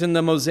those things in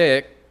the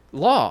Mosaic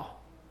law.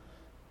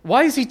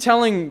 Why is he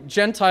telling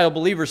Gentile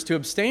believers to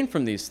abstain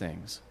from these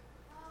things?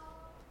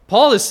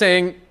 Paul is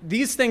saying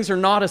these things are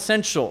not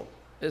essential.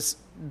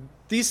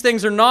 These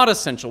things are not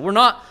essential. We're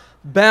not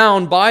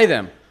bound by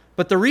them.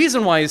 But the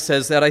reason why he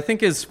says that, I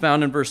think, is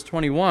found in verse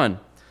 21.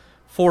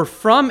 For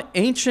from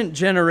ancient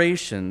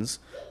generations,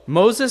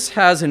 Moses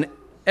has in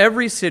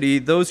every city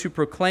those who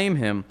proclaim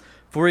him,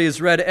 for he is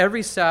read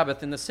every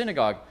Sabbath in the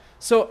synagogue.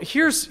 So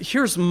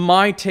here's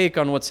my take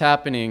on what's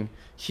happening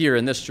here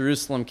in this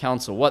Jerusalem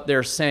council, what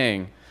they're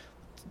saying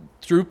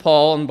through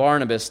Paul and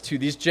Barnabas to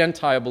these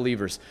Gentile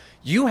believers.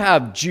 You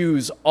have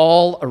Jews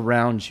all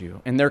around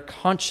you, and their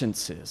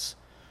consciences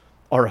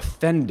are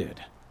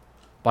offended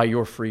by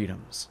your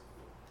freedoms.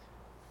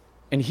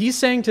 And he's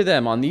saying to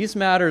them, on these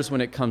matters,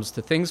 when it comes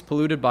to things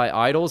polluted by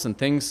idols and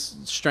things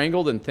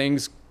strangled and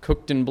things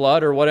cooked in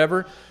blood or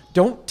whatever,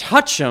 don't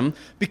touch them,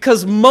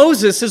 because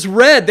Moses is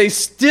read. They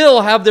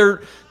still have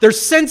their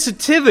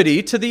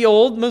sensitivity to the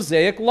old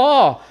Mosaic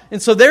law.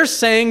 And so they're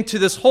saying to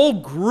this whole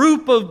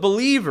group of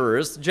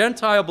believers,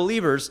 Gentile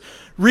believers,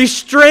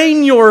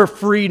 restrain your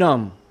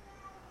freedom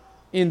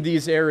in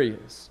these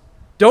areas.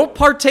 Don't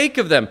partake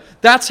of them.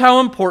 That's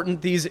how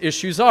important these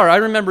issues are. I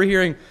remember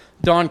hearing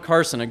Don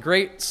Carson, a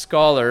great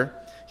scholar.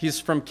 He's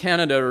from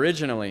Canada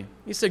originally.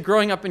 He said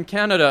growing up in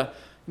Canada,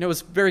 it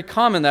was very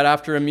common that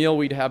after a meal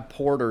we'd have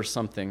port or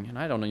something. And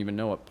I don't even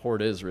know what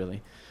port is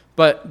really.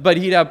 But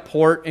he'd have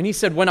port. And he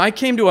said, when I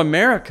came to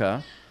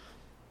America,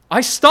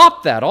 I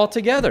stopped that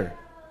altogether.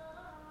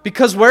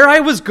 Because where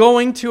I was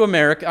going to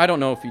America, I don't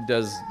know if he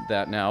does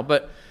that now,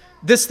 but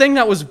this thing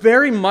that was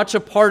very much a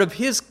part of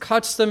his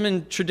custom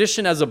and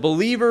tradition as a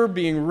believer,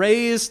 being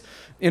raised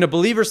in a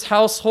believer's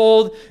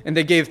household, and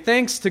they gave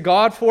thanks to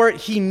God for it.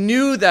 He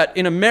knew that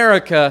in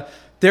America,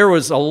 there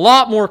was a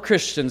lot more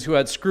Christians who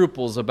had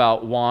scruples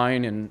about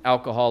wine and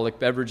alcoholic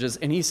beverages,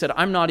 and he said,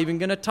 I'm not even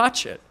going to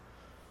touch it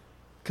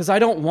because I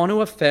don't want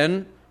to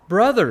offend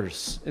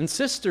brothers and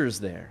sisters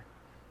there.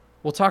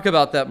 We'll talk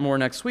about that more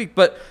next week,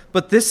 but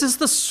this is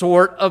the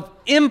sort of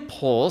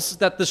impulse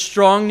that the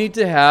strong need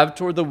to have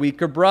toward the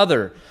weaker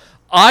brother.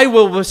 I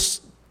will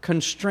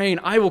constrain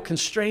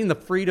the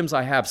freedoms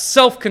I have,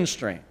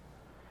 self-constraint,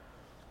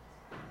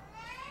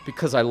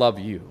 because I love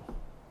you.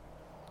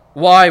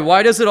 Why?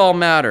 Why does it all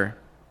matter?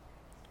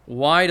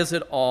 Why does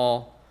it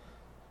all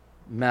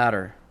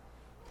matter?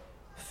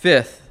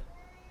 Fifth,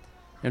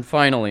 and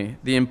finally,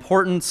 the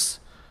importance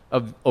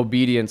of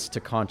obedience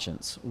to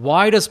conscience.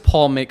 Why does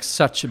Paul make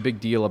such a big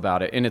deal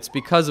about it? And it's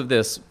because of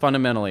this,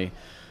 fundamentally.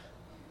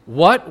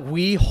 What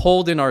we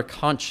hold in our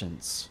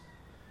conscience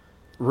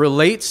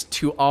relates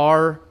to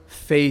our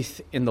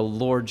faith in the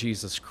Lord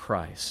Jesus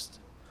Christ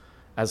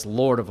as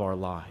Lord of our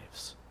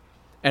lives.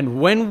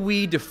 And when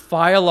we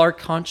defile our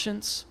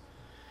conscience,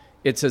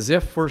 it's as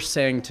if we're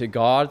saying to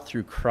God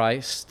through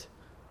Christ,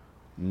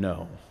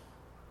 no,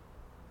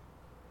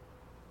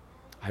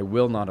 I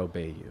will not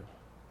obey you.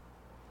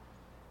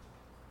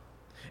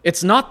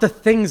 It's not the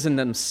things in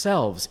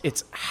themselves,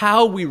 it's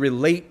how we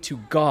relate to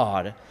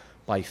God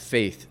by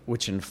faith,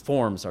 which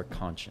informs our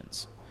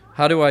conscience.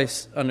 How do I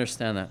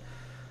understand that?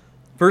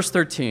 Verse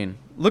 13,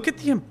 look at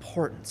the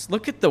importance,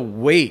 look at the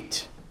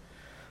weight.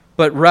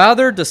 But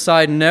rather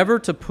decide never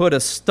to put a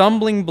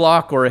stumbling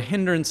block or a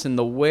hindrance in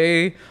the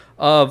way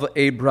of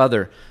a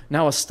brother.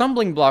 Now, a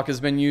stumbling block has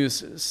been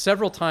used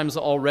several times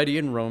already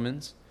in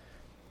Romans,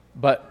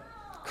 but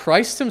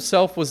Christ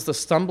himself was the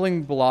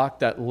stumbling block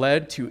that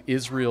led to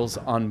Israel's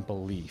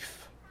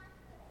unbelief.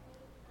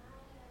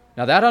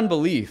 Now, that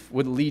unbelief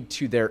would lead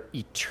to their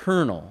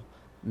eternal,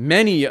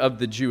 many of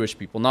the Jewish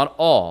people, not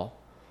all,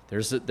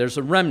 there's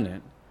a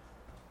remnant,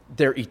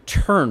 their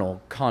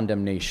eternal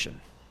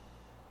condemnation.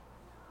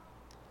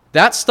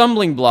 That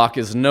stumbling block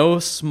is no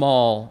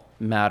small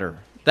matter.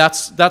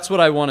 That's what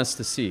I want us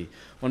to see.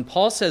 When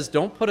Paul says,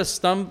 don't put a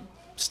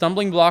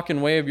stumbling block in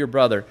the way of your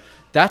brother,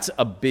 that's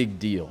a big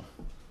deal.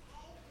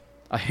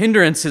 A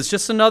hindrance is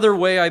just another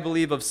way, I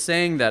believe, of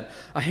saying that.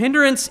 A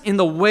hindrance in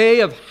the way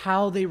of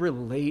how they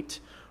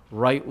relate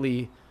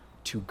rightly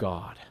to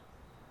God,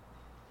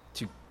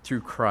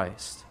 through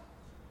Christ.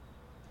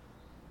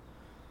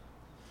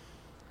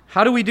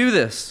 How do we do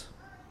this?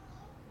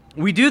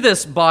 We do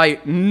this by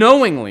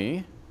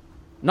knowingly,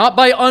 not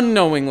by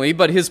unknowingly,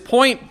 but his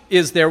point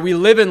is there, we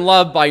live in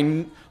love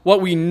by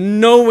what we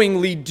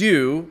knowingly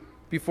do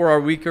before our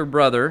weaker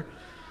brother,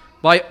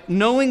 by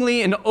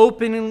knowingly and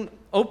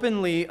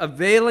openly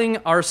availing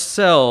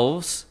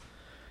ourselves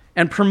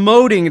and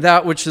promoting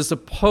that which is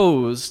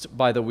opposed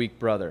by the weak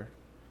brother.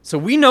 So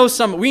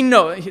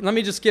let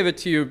me just give it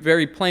to you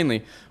very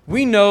plainly.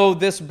 We know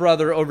this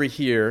brother over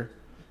here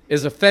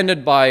is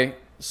offended by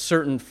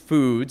certain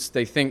foods.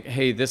 They think,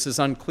 hey, this is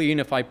unclean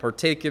if I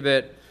partake of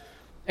it.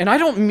 And I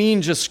don't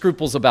mean just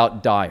scruples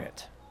about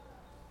diet.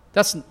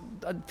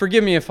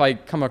 Forgive me if I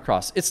come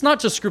across. It's not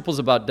just scruples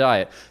about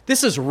diet.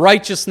 This is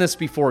righteousness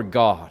before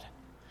God.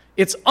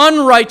 It's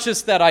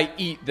unrighteous that I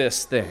eat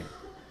this thing.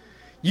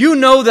 You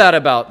know that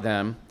about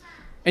them,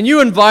 and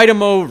you invite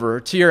them over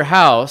to your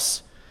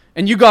house,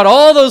 and you got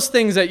all those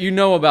things that you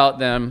know about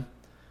them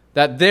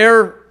that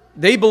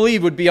they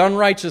believe would be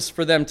unrighteous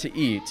for them to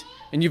eat,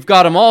 and you've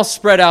got them all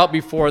spread out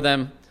before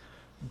them.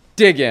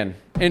 Dig in,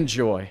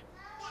 enjoy.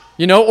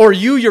 Or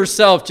you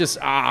yourself just,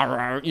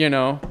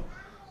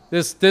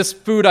 this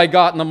food I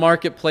got in the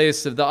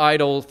marketplace of the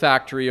Idol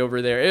factory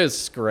over there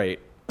is great.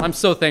 I'm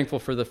so thankful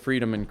for the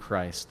freedom in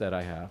Christ that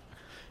I have.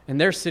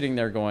 And they're sitting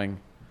there going,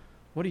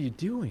 what are you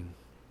doing?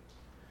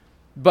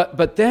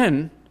 But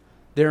then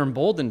they're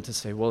emboldened to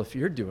say, well, if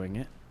you're doing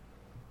it,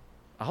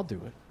 I'll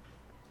do it.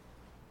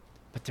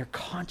 But their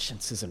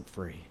conscience isn't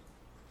free.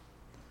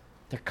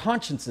 Their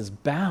conscience is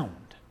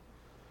bound.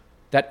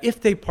 That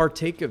if they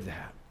partake of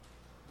that,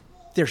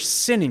 they're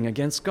sinning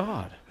against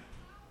God.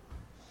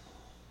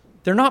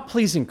 They're not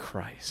pleasing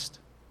Christ.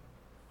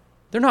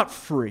 They're not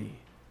free.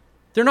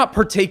 They're not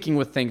partaking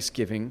with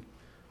thanksgiving,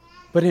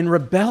 but in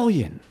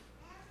rebellion.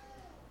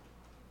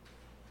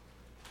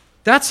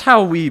 That's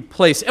how we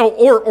place,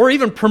 or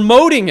even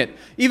promoting it,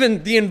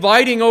 even the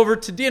inviting over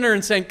to dinner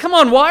and saying, come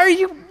on,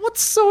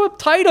 what's so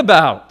uptight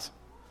about?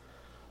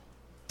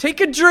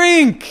 Take a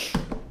drink.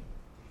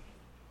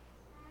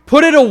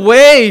 Put it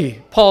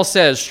away, Paul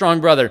says, strong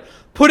brother.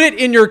 Put it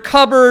in your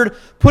cupboard,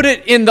 put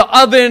it in the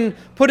oven,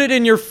 put it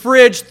in your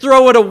fridge,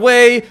 throw it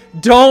away.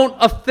 Don't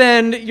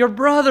offend your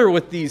brother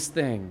with these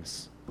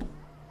things.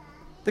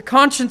 The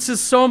conscience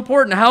is so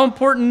important. How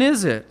important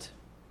is it?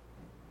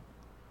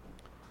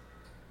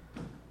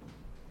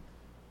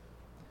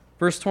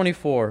 Verse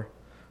 24,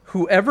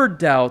 whoever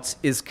doubts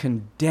is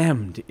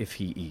condemned if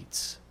he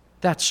eats.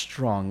 That's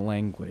strong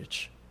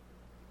language.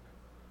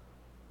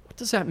 What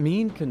does that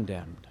mean,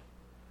 condemned?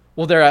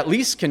 Well, they're at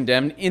least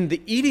condemned in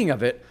the eating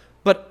of it,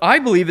 but I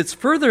believe it's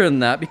further than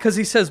that because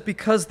he says,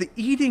 because the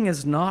eating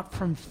is not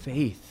from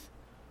faith.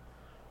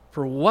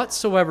 For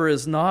whatsoever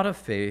is not of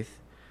faith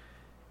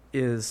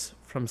is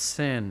from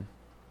sin.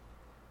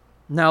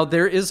 Now,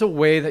 there is a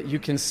way that you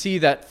can see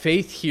that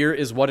faith here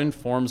is what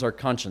informs our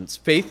conscience.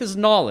 Faith is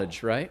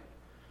knowledge, right?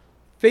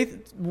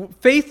 Faith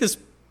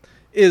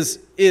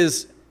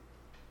is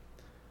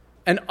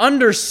an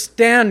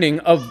understanding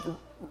of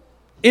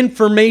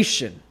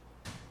information.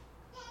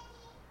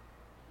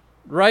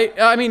 Right?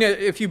 I mean,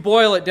 if you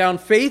boil it down,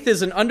 faith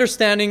is an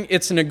understanding,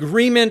 it's an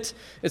agreement,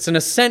 it's an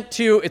assent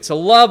to, it's a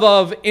love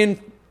of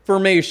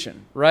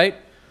information, right?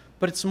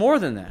 But it's more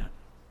than that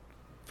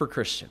for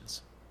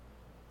Christians.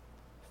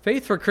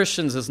 Faith for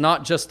Christians is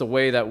not just the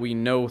way that we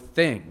know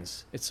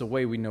things, it's the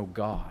way we know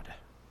God.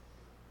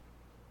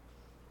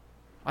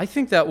 I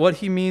think that what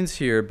he means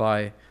here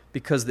by,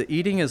 because the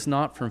eating is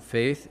not from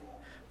faith,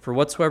 for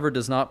whatsoever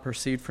does not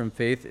proceed from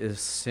faith is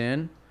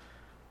sin,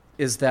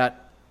 is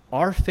that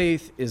our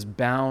faith is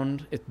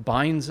bound, it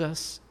binds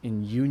us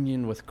in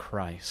union with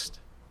Christ.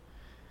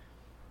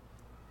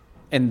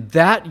 And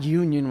that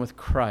union with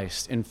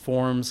Christ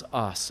informs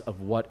us of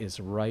what is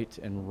right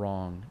and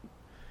wrong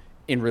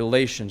in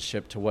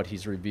relationship to what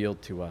he's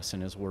revealed to us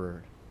in his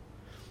word.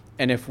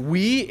 And if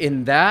we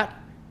in that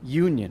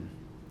union,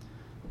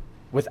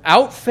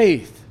 without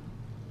faith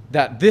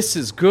that this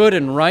is good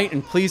and right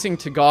and pleasing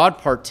to God,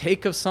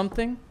 partake of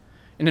something,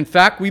 and in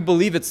fact we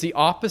believe it's the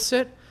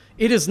opposite,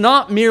 it is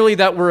not merely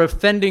that we're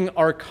offending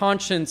our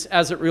conscience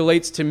as it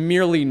relates to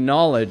merely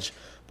knowledge,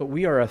 but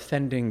we are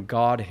offending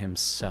God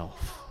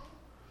himself.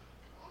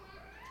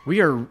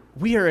 We are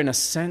in a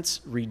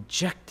sense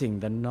rejecting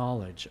the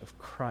knowledge of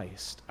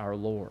Christ our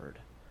Lord.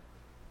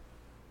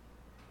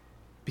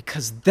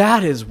 Because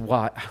that is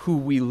who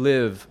we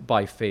live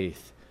by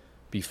faith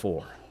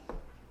before.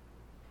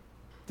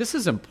 This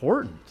is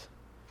important.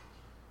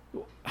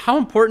 How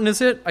important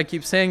is it? I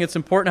keep saying it's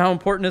important. How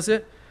important is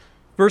it?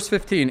 Verse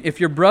 15, if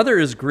your brother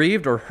is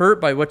grieved or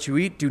hurt by what you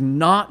eat, do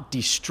not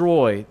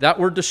destroy. That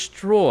word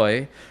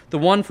destroy, the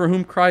one for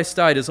whom Christ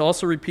died, is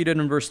also repeated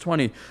in verse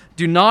 20.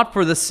 Do not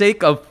for the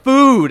sake of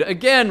food.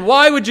 Again,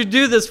 why would you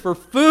do this for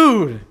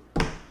food?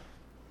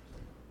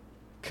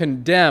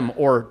 condemn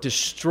or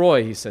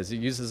destroy, he says. He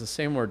uses the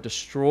same word,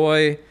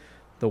 destroy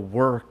the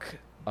work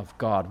of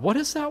God. What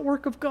is that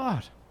work of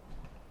God?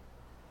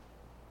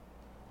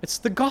 It's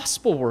the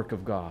gospel work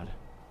of God.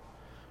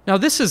 Now,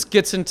 this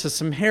gets into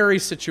some hairy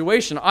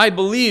situation. I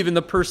believe in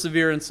the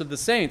perseverance of the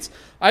saints.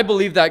 I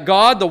believe that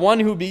God, the one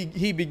who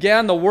he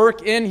began the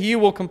work in, he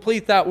will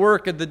complete that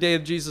work at the day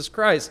of Jesus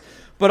Christ.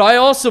 But I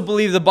also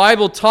believe the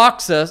Bible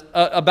talks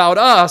about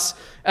us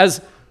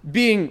as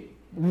being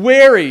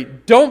wary.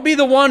 Don't be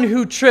the one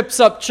who trips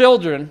up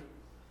children,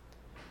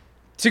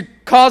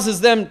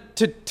 causes them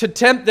to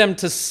tempt them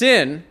to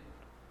sin.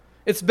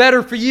 It's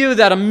better for you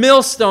that a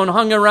millstone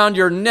hung around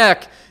your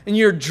neck and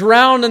you're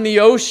drowned in the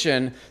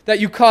ocean, that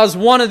you cause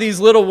one of these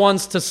little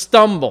ones to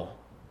stumble.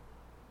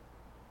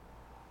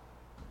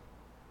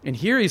 And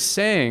here he's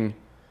saying,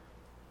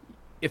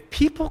 if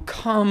people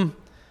come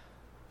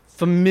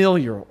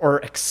familiar or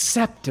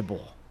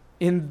acceptable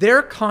in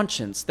their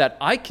conscience, that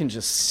I can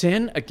just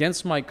sin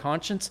against my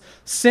conscience,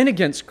 sin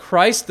against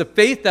Christ, the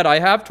faith that I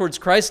have towards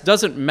Christ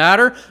doesn't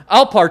matter.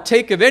 I'll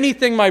partake of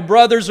anything my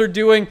brothers are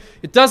doing.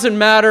 It doesn't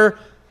matter.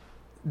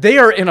 They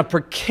are in a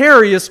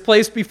precarious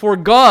place before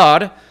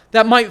God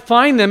that might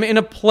find them in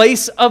a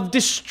place of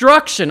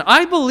destruction.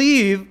 I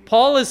believe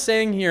Paul is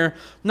saying here,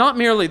 not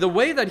merely the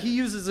way that he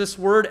uses this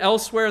word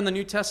elsewhere in the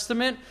New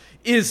Testament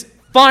is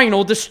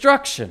final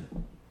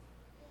destruction.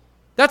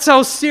 That's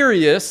how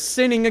serious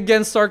sinning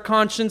against our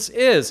conscience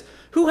is.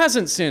 Who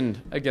hasn't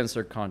sinned against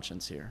their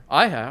conscience here?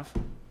 I have.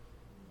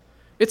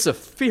 It's a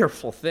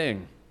fearful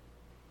thing.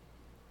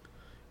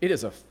 It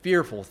is a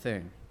fearful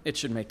thing. It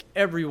should make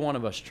every one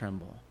of us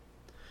tremble.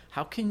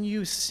 How can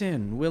you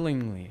sin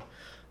willingly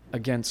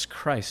against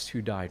Christ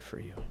who died for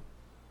you?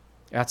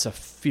 That's a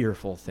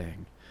fearful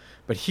thing.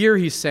 But here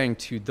he's saying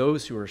to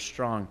those who are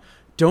strong,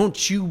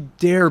 don't you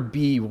dare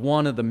be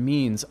one of the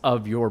means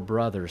of your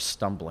brothers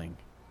stumbling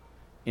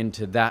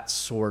into that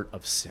sort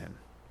of sin.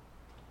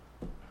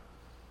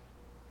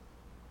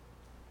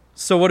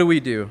 So what do we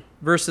do?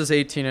 Verses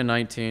 18 and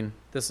 19.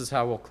 This is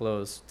how we'll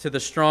close. To the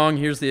strong,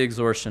 here's the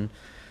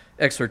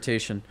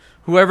exhortation.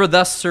 Whoever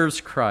thus serves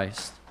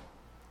Christ,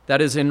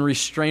 that is in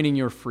restraining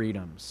your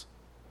freedoms.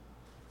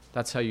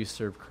 That's how you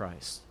serve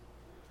Christ.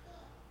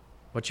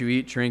 What you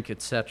eat, drink,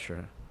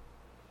 etc.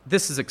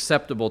 This is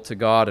acceptable to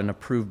God and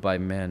approved by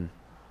men.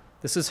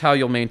 This is how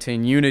you'll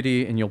maintain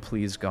unity and you'll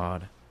please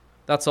God.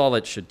 That's all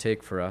it should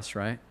take for us,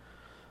 right?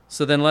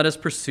 So then let us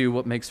pursue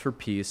what makes for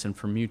peace and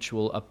for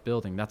mutual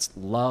upbuilding. That's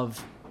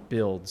love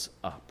builds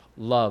up.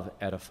 Love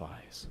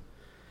edifies.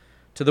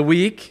 To the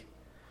weak,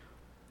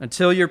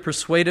 until you're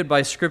persuaded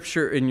by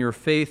Scripture in your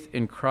faith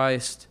in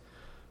Christ,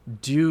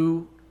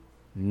 do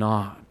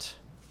not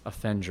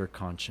offend your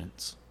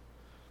conscience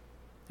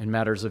in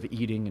matters of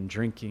eating and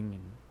drinking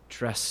and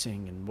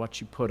dressing and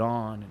what you put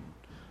on and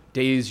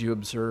days you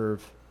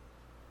observe.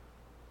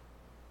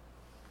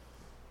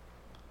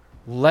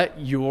 Let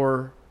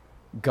your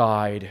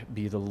guide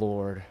be the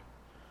Lord,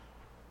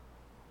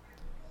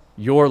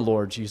 your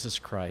Lord Jesus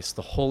Christ,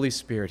 the Holy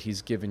Spirit.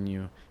 He's given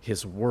you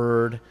His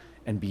Word,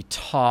 and be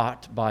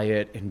taught by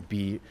it and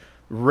be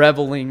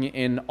reveling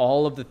in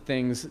all of the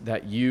things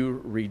that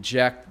you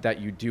reject, that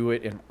you do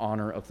it in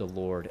honor of the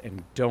Lord,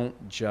 and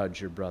don't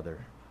judge your brother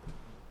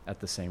at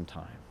the same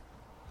time.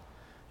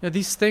 You know,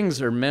 these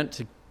things are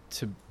meant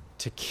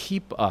to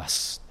keep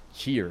us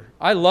here.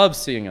 I love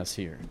seeing us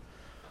here.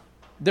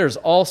 There's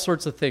all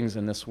sorts of things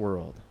in this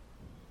world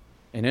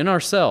and in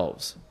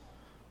ourselves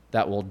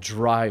that will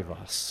drive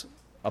us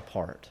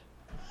apart.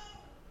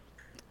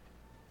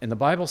 And the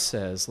Bible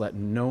says, let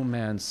no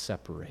man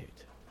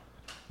separate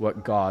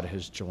what God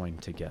has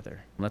joined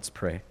together. Let's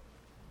pray.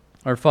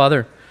 Our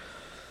Father,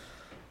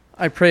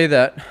 I pray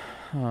that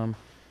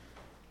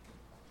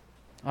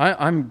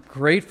I'm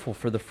grateful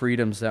for the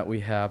freedoms that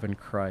we have in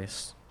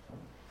Christ.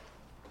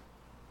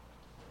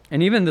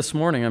 And even this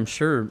morning, I'm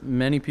sure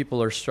many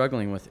people are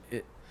struggling with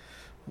it.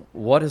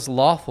 What is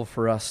lawful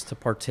for us to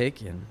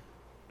partake in?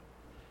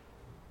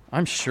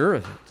 I'm sure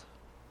of it.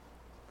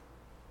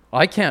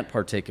 I can't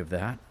partake of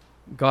that.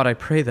 God, I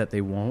pray that they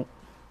won't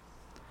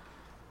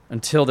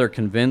until they're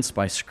convinced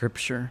by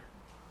Scripture,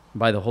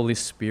 by the Holy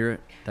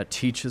Spirit that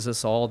teaches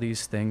us all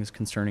these things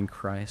concerning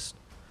Christ.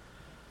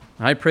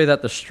 I pray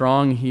that the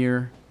strong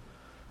here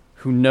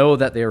who know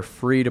that they are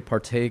free to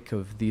partake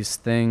of these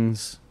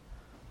things,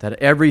 that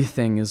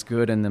everything is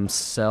good in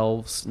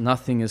themselves,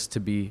 nothing is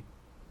to be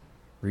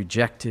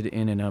rejected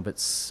in and of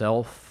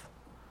itself,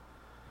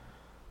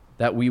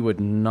 that we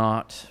would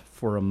not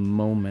for a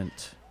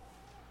moment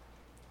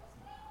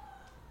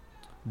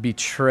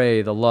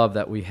betray the love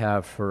that we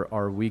have for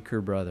our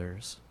weaker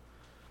brothers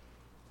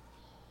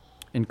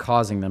in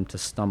causing them to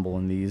stumble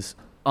in these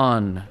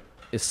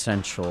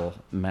unessential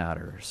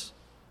matters.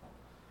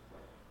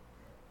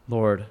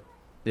 Lord,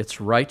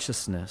 it's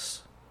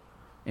righteousness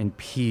and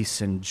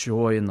peace and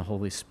joy in the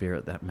Holy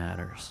Spirit that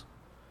matters.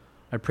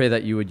 I pray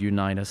that you would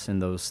unite us in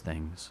those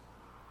things,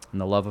 in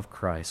the love of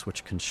Christ,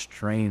 which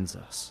constrains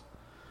us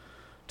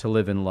to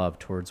live in love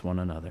towards one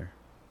another,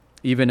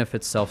 even if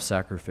it's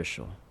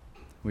self-sacrificial.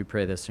 We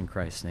pray this in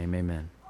Christ's name, amen.